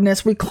hard. And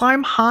as we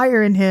climb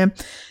higher in him,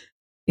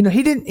 you know,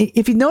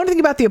 if you know anything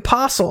about the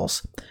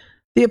apostles,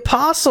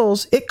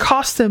 it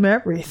cost them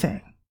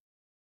everything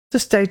to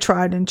stay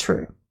tried and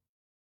true.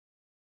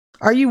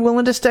 Are you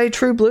willing to stay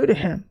true blue to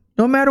him,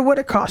 no matter what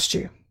it costs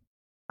you?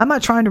 I'm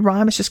not trying to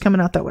rhyme. It's just coming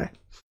out that way.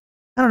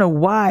 I don't know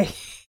why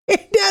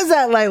it does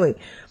that lately,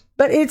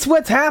 but it's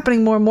what's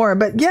happening more and more.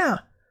 But yeah.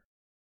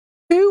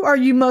 Who are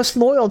you most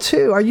loyal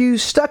to? Are you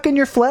stuck in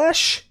your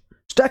flesh?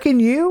 Stuck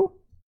in you?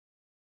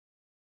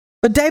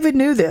 But David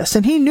knew this,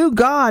 and he knew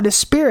God as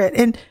spirit.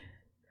 And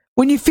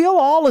when you feel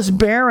all is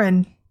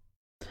barren,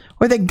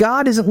 or that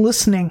God isn't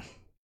listening,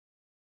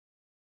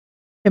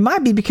 it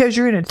might be because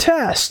you're in a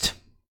test,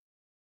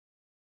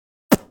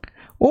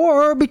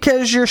 or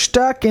because you're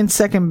stuck in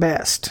second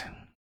best.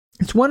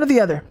 It's one or the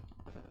other.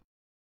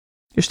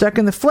 You're stuck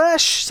in the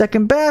flesh,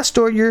 second best,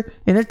 or you're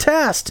in a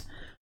test,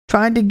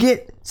 trying to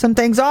get some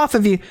things off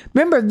of you.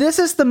 Remember, this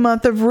is the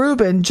month of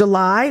Reuben,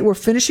 July. We're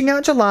finishing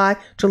out July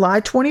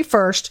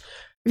 21st.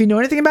 If you know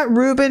anything about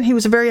Reuben, he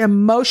was a very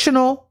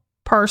emotional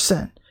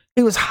person.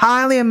 He was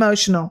highly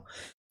emotional.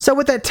 So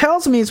what that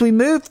tells me is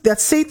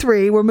that's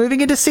C3. We're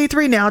moving into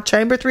C3 now,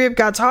 chamber 3 of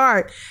God's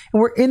heart.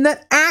 And we're in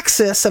that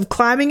axis of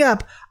climbing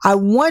up. I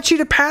want you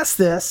to pass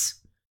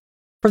this.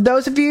 For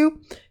those of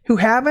you who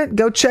haven't,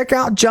 go check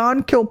out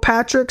John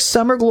Kilpatrick's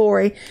Summer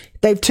Glory.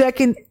 They've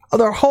taken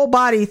their whole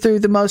body through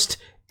the most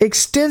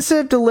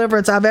extensive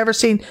deliverance I've ever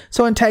seen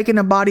someone taking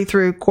a body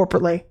through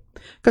corporately.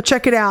 Go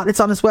check it out. It's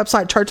on his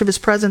website, Church of His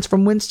Presence,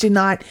 from Wednesday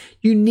night.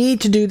 You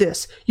need to do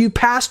this. You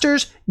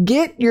pastors,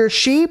 get your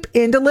sheep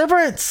in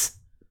deliverance.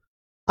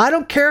 I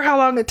don't care how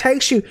long it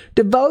takes you.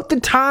 Devote the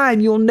time.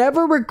 You'll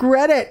never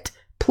regret it.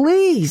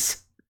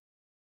 Please.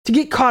 To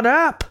get caught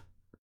up.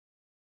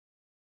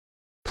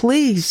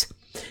 Please.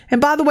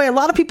 And by the way, a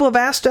lot of people have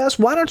asked us,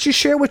 why don't you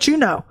share what you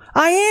know?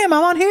 I'm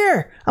on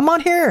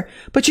here.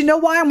 But you know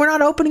why we're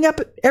not opening up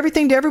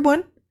everything to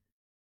everyone?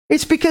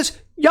 It's because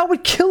y'all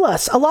would kill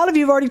us. A lot of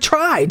you have already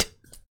tried.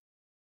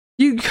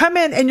 You come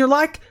in and you're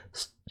like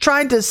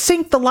trying to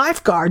sink the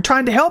lifeguard,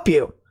 trying to help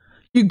you.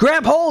 You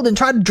grab hold and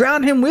try to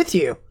drown him with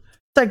you.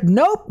 It's like,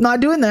 nope, not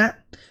doing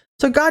that.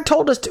 So God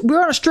told us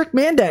we're on a strict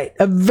mandate,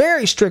 a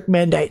very strict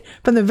mandate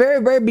from the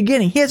very, very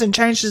beginning. He hasn't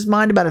changed his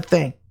mind about a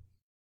thing.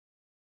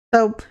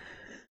 So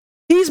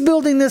he's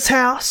building this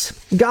house.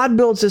 God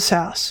builds this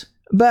house.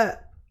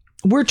 But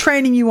we're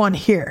training you on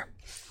here.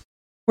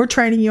 We're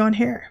training you on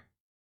here.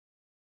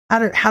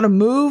 How to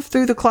move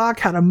through the clock,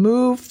 how to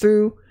move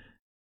through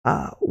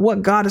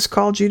what God has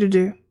called you to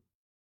do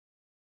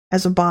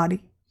as a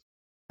body,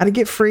 how to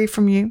get free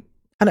from you,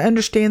 how to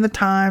understand the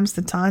times.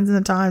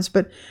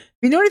 But if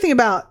you know anything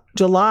about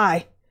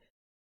July,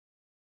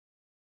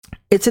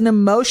 it's an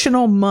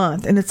emotional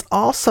month, and it's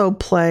also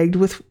plagued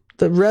with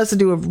the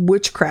residue of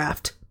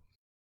witchcraft.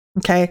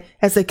 Okay,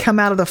 as they come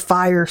out of the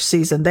fire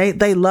season,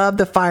 they love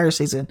the fire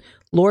season.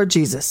 Lord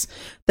Jesus.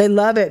 They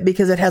love it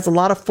because it has a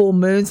lot of full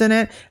moons in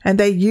it, and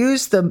they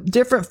use the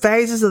different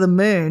phases of the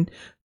moon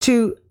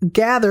to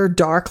gather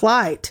dark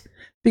light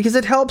because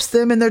it helps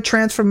them in their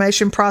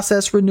transformation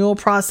process, renewal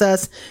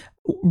process,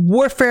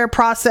 warfare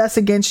process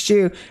against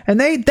you. And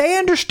they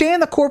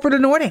understand the corporate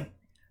anointing.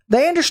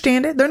 They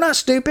understand it. They're not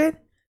stupid,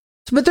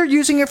 but they're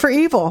using it for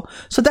evil.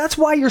 So that's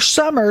why your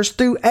summers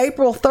through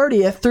April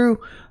 30th through,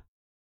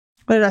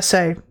 what did I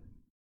say?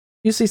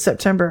 Usually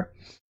September,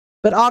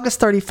 but August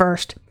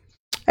 31st.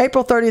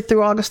 April 30th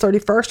through August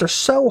 31st are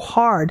so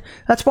hard.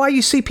 That's why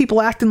you see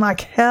people acting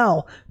like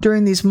hell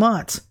during these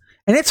months.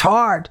 And it's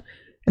hard.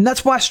 And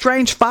that's why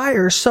strange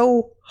fire is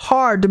so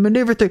hard to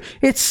maneuver through.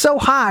 It's so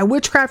high.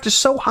 Witchcraft is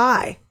so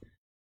high.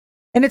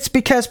 And it's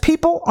because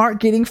people aren't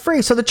getting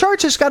free. So the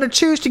church has got to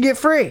choose to get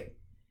free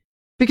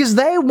because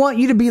they want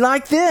you to be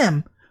like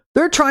them.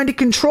 They're trying to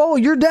control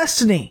your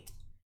destiny.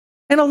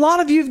 And a lot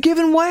of you have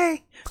given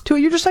way to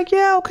it. You're just like,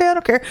 yeah, okay, I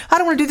don't care. I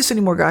don't want to do this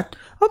anymore, God.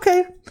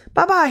 Okay,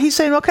 bye-bye. He's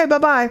saying, okay,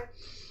 bye-bye.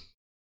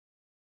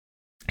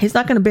 He's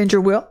not going to bend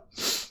your will.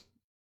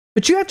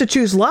 But you have to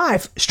choose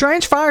life.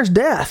 Strange fire is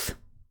death.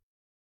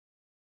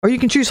 Or you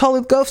can choose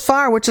Holy Ghost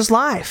fire, which is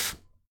life.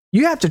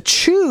 You have to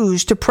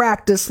choose to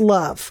practice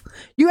love.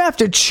 You have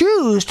to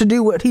choose to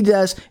do what he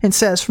does and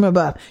says from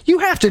above. You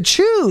have to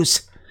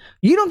choose.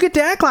 You don't get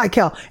to act like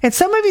hell. And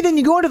some of you, then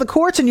you go into the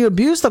courts and you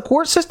abuse the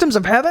court systems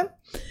of heaven.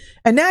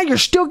 And now you're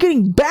still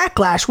getting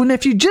backlash when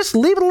if you just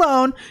leave it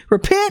alone,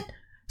 repent,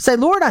 say,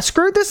 Lord, I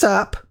screwed this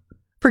up.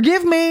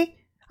 Forgive me.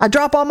 I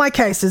drop all my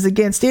cases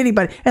against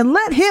anybody and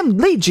let him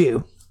lead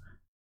you.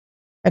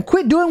 And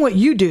quit doing what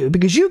you do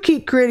because you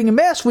keep creating a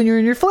mess when you're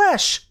in your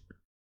flesh.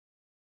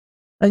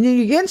 And then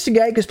you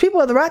instigate because people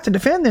have the right to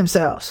defend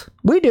themselves.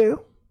 We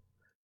do.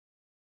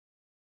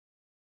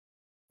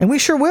 And we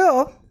sure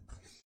will.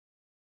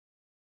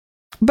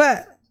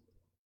 But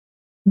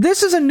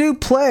this is a new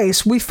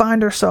place we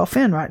find ourselves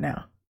in right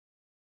now.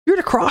 You're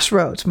at a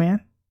crossroads,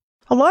 man.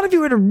 A lot of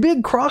you are at a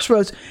big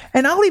crossroads.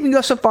 And I'll even go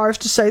so far as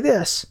to say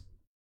this.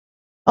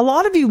 A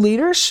lot of you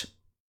leaders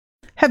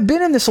have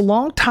been in this a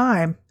long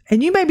time.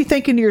 And you may be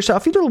thinking to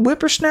yourself, you little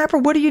whippersnapper,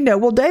 what do you know?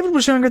 Well, David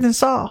was younger than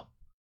Saul.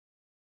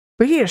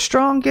 But he had a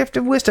strong gift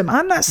of wisdom.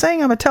 I'm not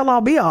saying I'm a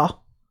tell-all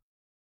be-all.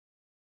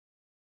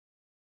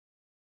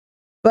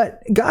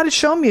 But God has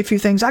shown me a few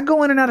things. I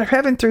go in and out of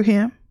heaven through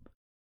him.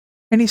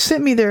 And he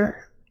sent me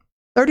there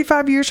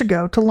 35 years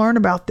ago to learn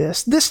about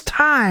this. This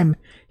time.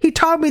 He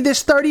taught me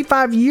this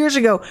 35 years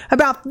ago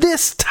about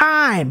this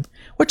time,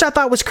 which I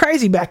thought was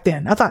crazy back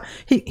then. I thought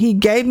he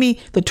gave me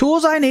the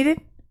tools I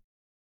needed.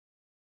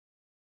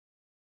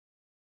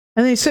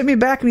 And then he sent me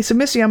back and he said,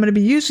 Missy, I'm going to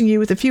be using you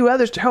with a few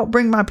others to help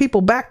bring my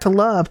people back to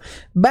love,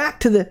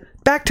 back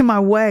to my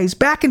ways,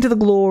 back into the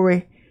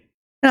glory.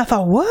 And I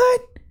thought,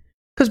 what?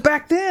 Because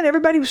back then,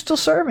 everybody was still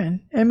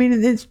serving. I mean,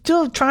 it's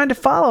still trying to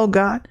follow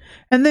God.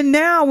 And then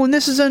now, when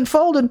this is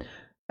unfolded,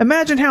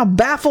 imagine how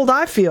baffled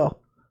I feel.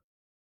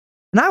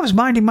 And I was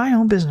minding my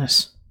own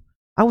business.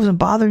 I wasn't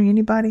bothering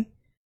anybody.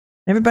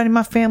 Everybody in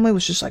my family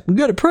was just like, we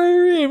got a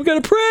prayer in. We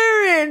got a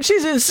prayer in.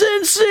 She's in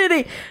Sin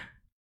City.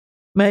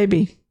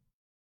 Maybe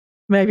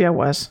I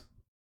was.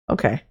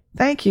 Okay.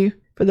 Thank you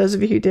for those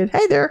of you who did.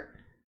 Hey there.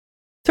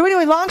 So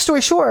anyway, long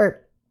story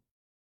short,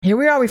 here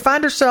we are. We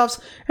find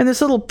ourselves in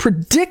this little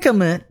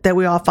predicament that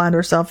we all find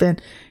ourselves in.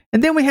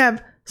 And then we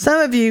have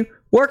some of you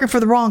working for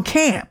the wrong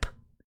camp.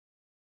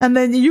 And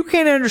then you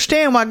can't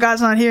understand why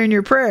God's not hearing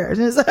your prayers.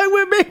 And it's like,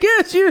 well,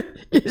 because you're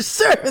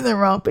serving the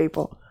wrong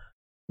people.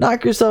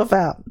 Knock yourself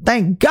out.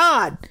 Thank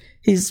God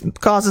he's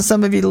causing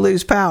some of you to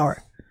lose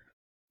power.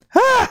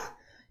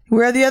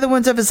 Where the other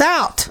ones of us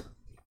out.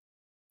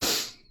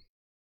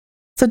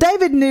 So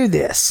David knew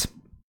this.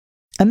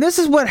 And this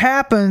is what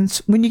happens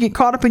when you get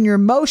caught up in your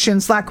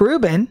emotions like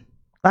Reuben,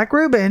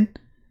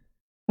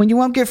 when you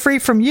won't get free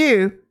from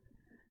you,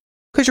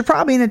 because you're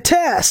probably in a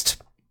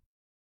test.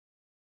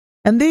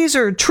 And these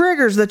are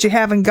triggers that you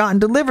haven't gotten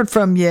delivered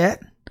from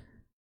yet,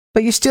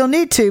 but you still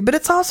need to. But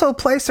it's also a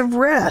place of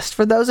rest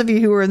for those of you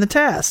who are in the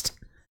test.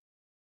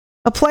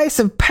 A place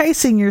of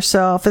pacing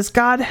yourself as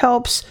God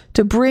helps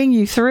to bring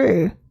you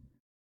through.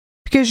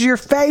 Because you're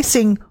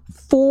facing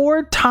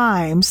 4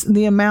 times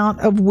the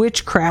amount of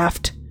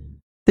witchcraft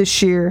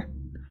this year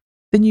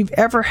than you've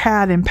ever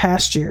had in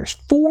past years.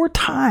 4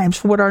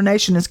 times what our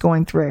nation is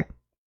going through.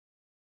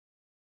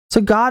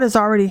 So God is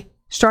already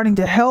starting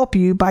to help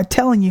you by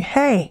telling you,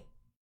 hey,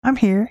 I'm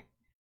here.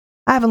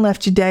 I haven't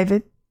left you,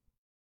 David.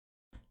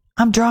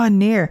 I'm drawing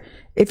near.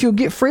 If you'll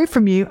get free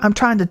from you, I'm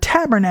trying to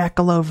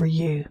tabernacle over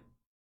you.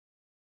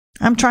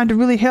 I'm trying to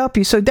really help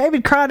you. So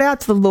David cried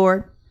out to the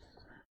Lord,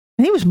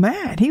 and he was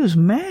mad. He was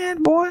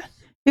mad, boy.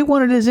 He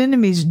wanted his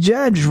enemies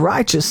judged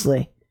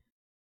righteously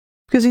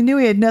because he knew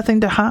he had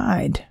nothing to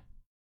hide.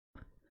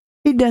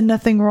 He'd done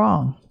nothing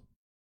wrong.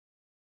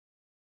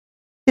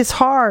 His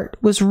heart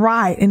was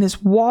right and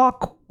his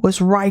walk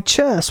was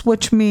righteous,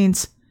 which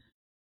means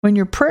when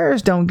your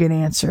prayers don't get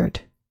answered,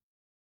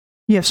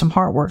 you have some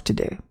hard work to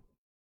do.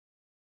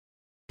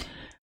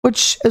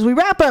 Which, as we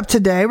wrap up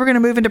today, we're going to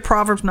move into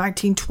Proverbs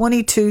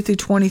 19:22 through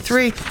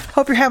 23.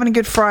 Hope you're having a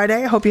good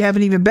Friday. I hope you have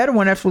an even better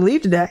one after we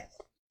leave today.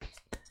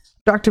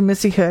 Dr.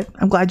 Missy Hood,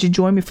 I'm glad you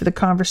joined me for the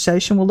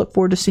conversation. We'll look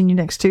forward to seeing you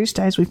next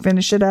Tuesday as we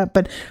finish it up.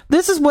 But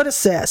this is what it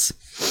says.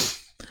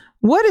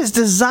 What is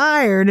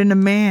desired in a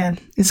man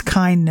is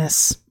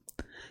kindness,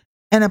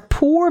 and a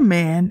poor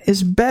man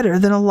is better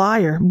than a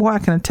liar. Boy, I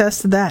can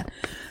attest to that.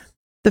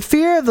 The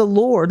fear of the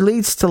Lord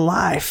leads to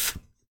life,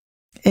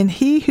 and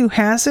he who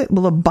has it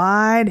will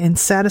abide in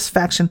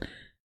satisfaction.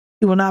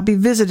 He will not be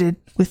visited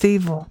with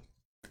evil.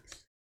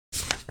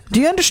 Do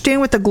you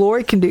understand what the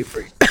glory can do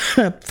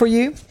for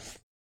you?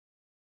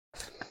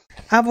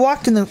 I've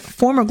walked in the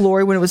former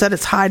glory when it was at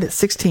its height at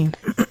 16,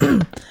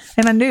 and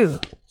I knew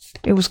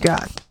it was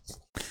God.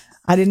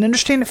 I didn't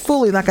understand it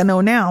fully like I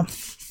know now,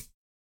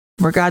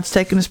 where God's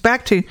taken us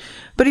back to,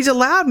 but he's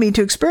allowed me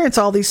to experience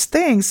all these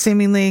things,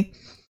 seemingly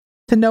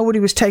to know what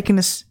he was taking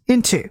us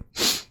into.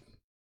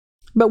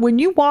 But when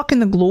you walk in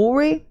the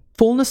glory,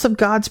 fullness of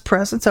God's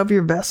presence over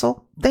your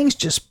vessel, things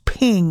just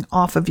ping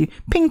off of you.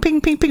 Ping,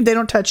 ping, ping, ping. They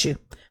don't touch you.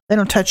 They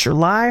don't touch your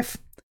life.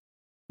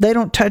 They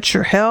don't touch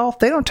your health.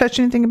 They don't touch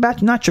anything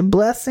about you, not your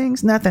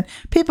blessings, nothing.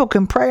 People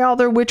can pray all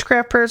their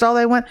witchcraft prayers all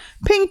they want.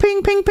 Ping,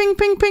 ping, ping, ping,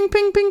 ping, ping,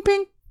 ping, ping,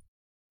 ping.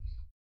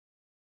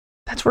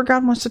 That's where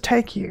God wants to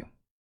take you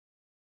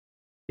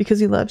because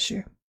he loves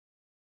you.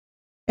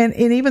 And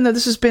even though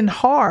this has been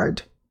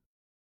hard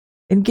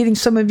in getting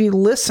some of you to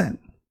listen,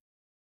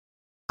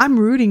 I'm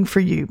rooting for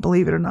you,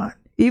 believe it or not.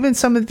 Even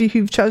some of you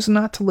who've chosen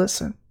not to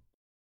listen.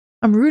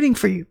 I'm rooting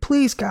for you.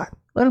 Please, God,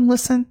 let them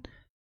listen.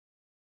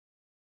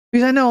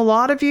 Because I know a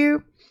lot of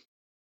you,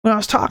 when I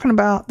was talking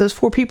about those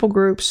 4 people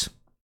groups,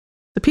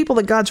 the people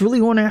that God's really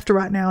going after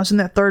right now is in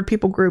that 3rd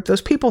people group.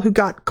 Those people who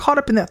got caught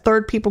up in that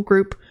 3rd people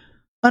group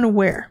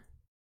unaware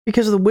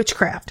because of the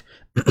witchcraft.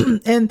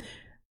 and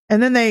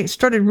then they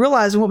started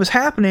realizing what was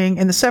happening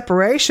and the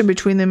separation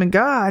between them and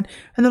God.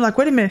 And they're like,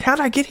 wait a minute, how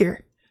did I get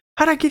here?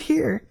 How did I get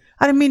here?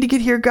 I didn't mean to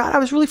get here, God. I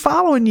was really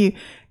following you.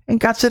 And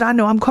God said, I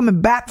know, I'm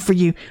coming back for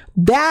you.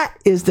 That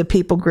is the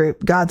people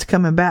group God's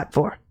coming back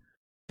for.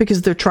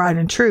 Because they're tried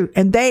and true.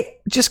 And they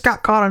just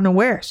got caught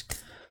unawares.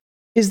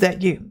 Is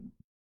that you?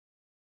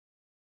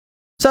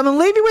 So I'm going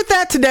to leave you with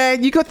that today.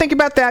 You go think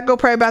about that. Go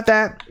pray about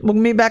that. We'll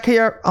meet back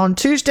here on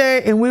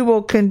Tuesday. And we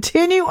will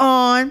continue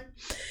on.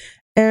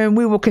 And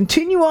we will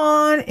continue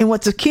on in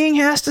what the King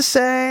has to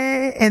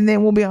say. And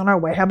then we'll be on our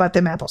way. How about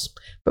them apples?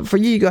 But for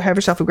you, you go have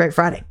yourself a great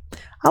Friday.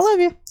 I love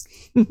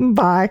you.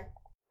 Bye.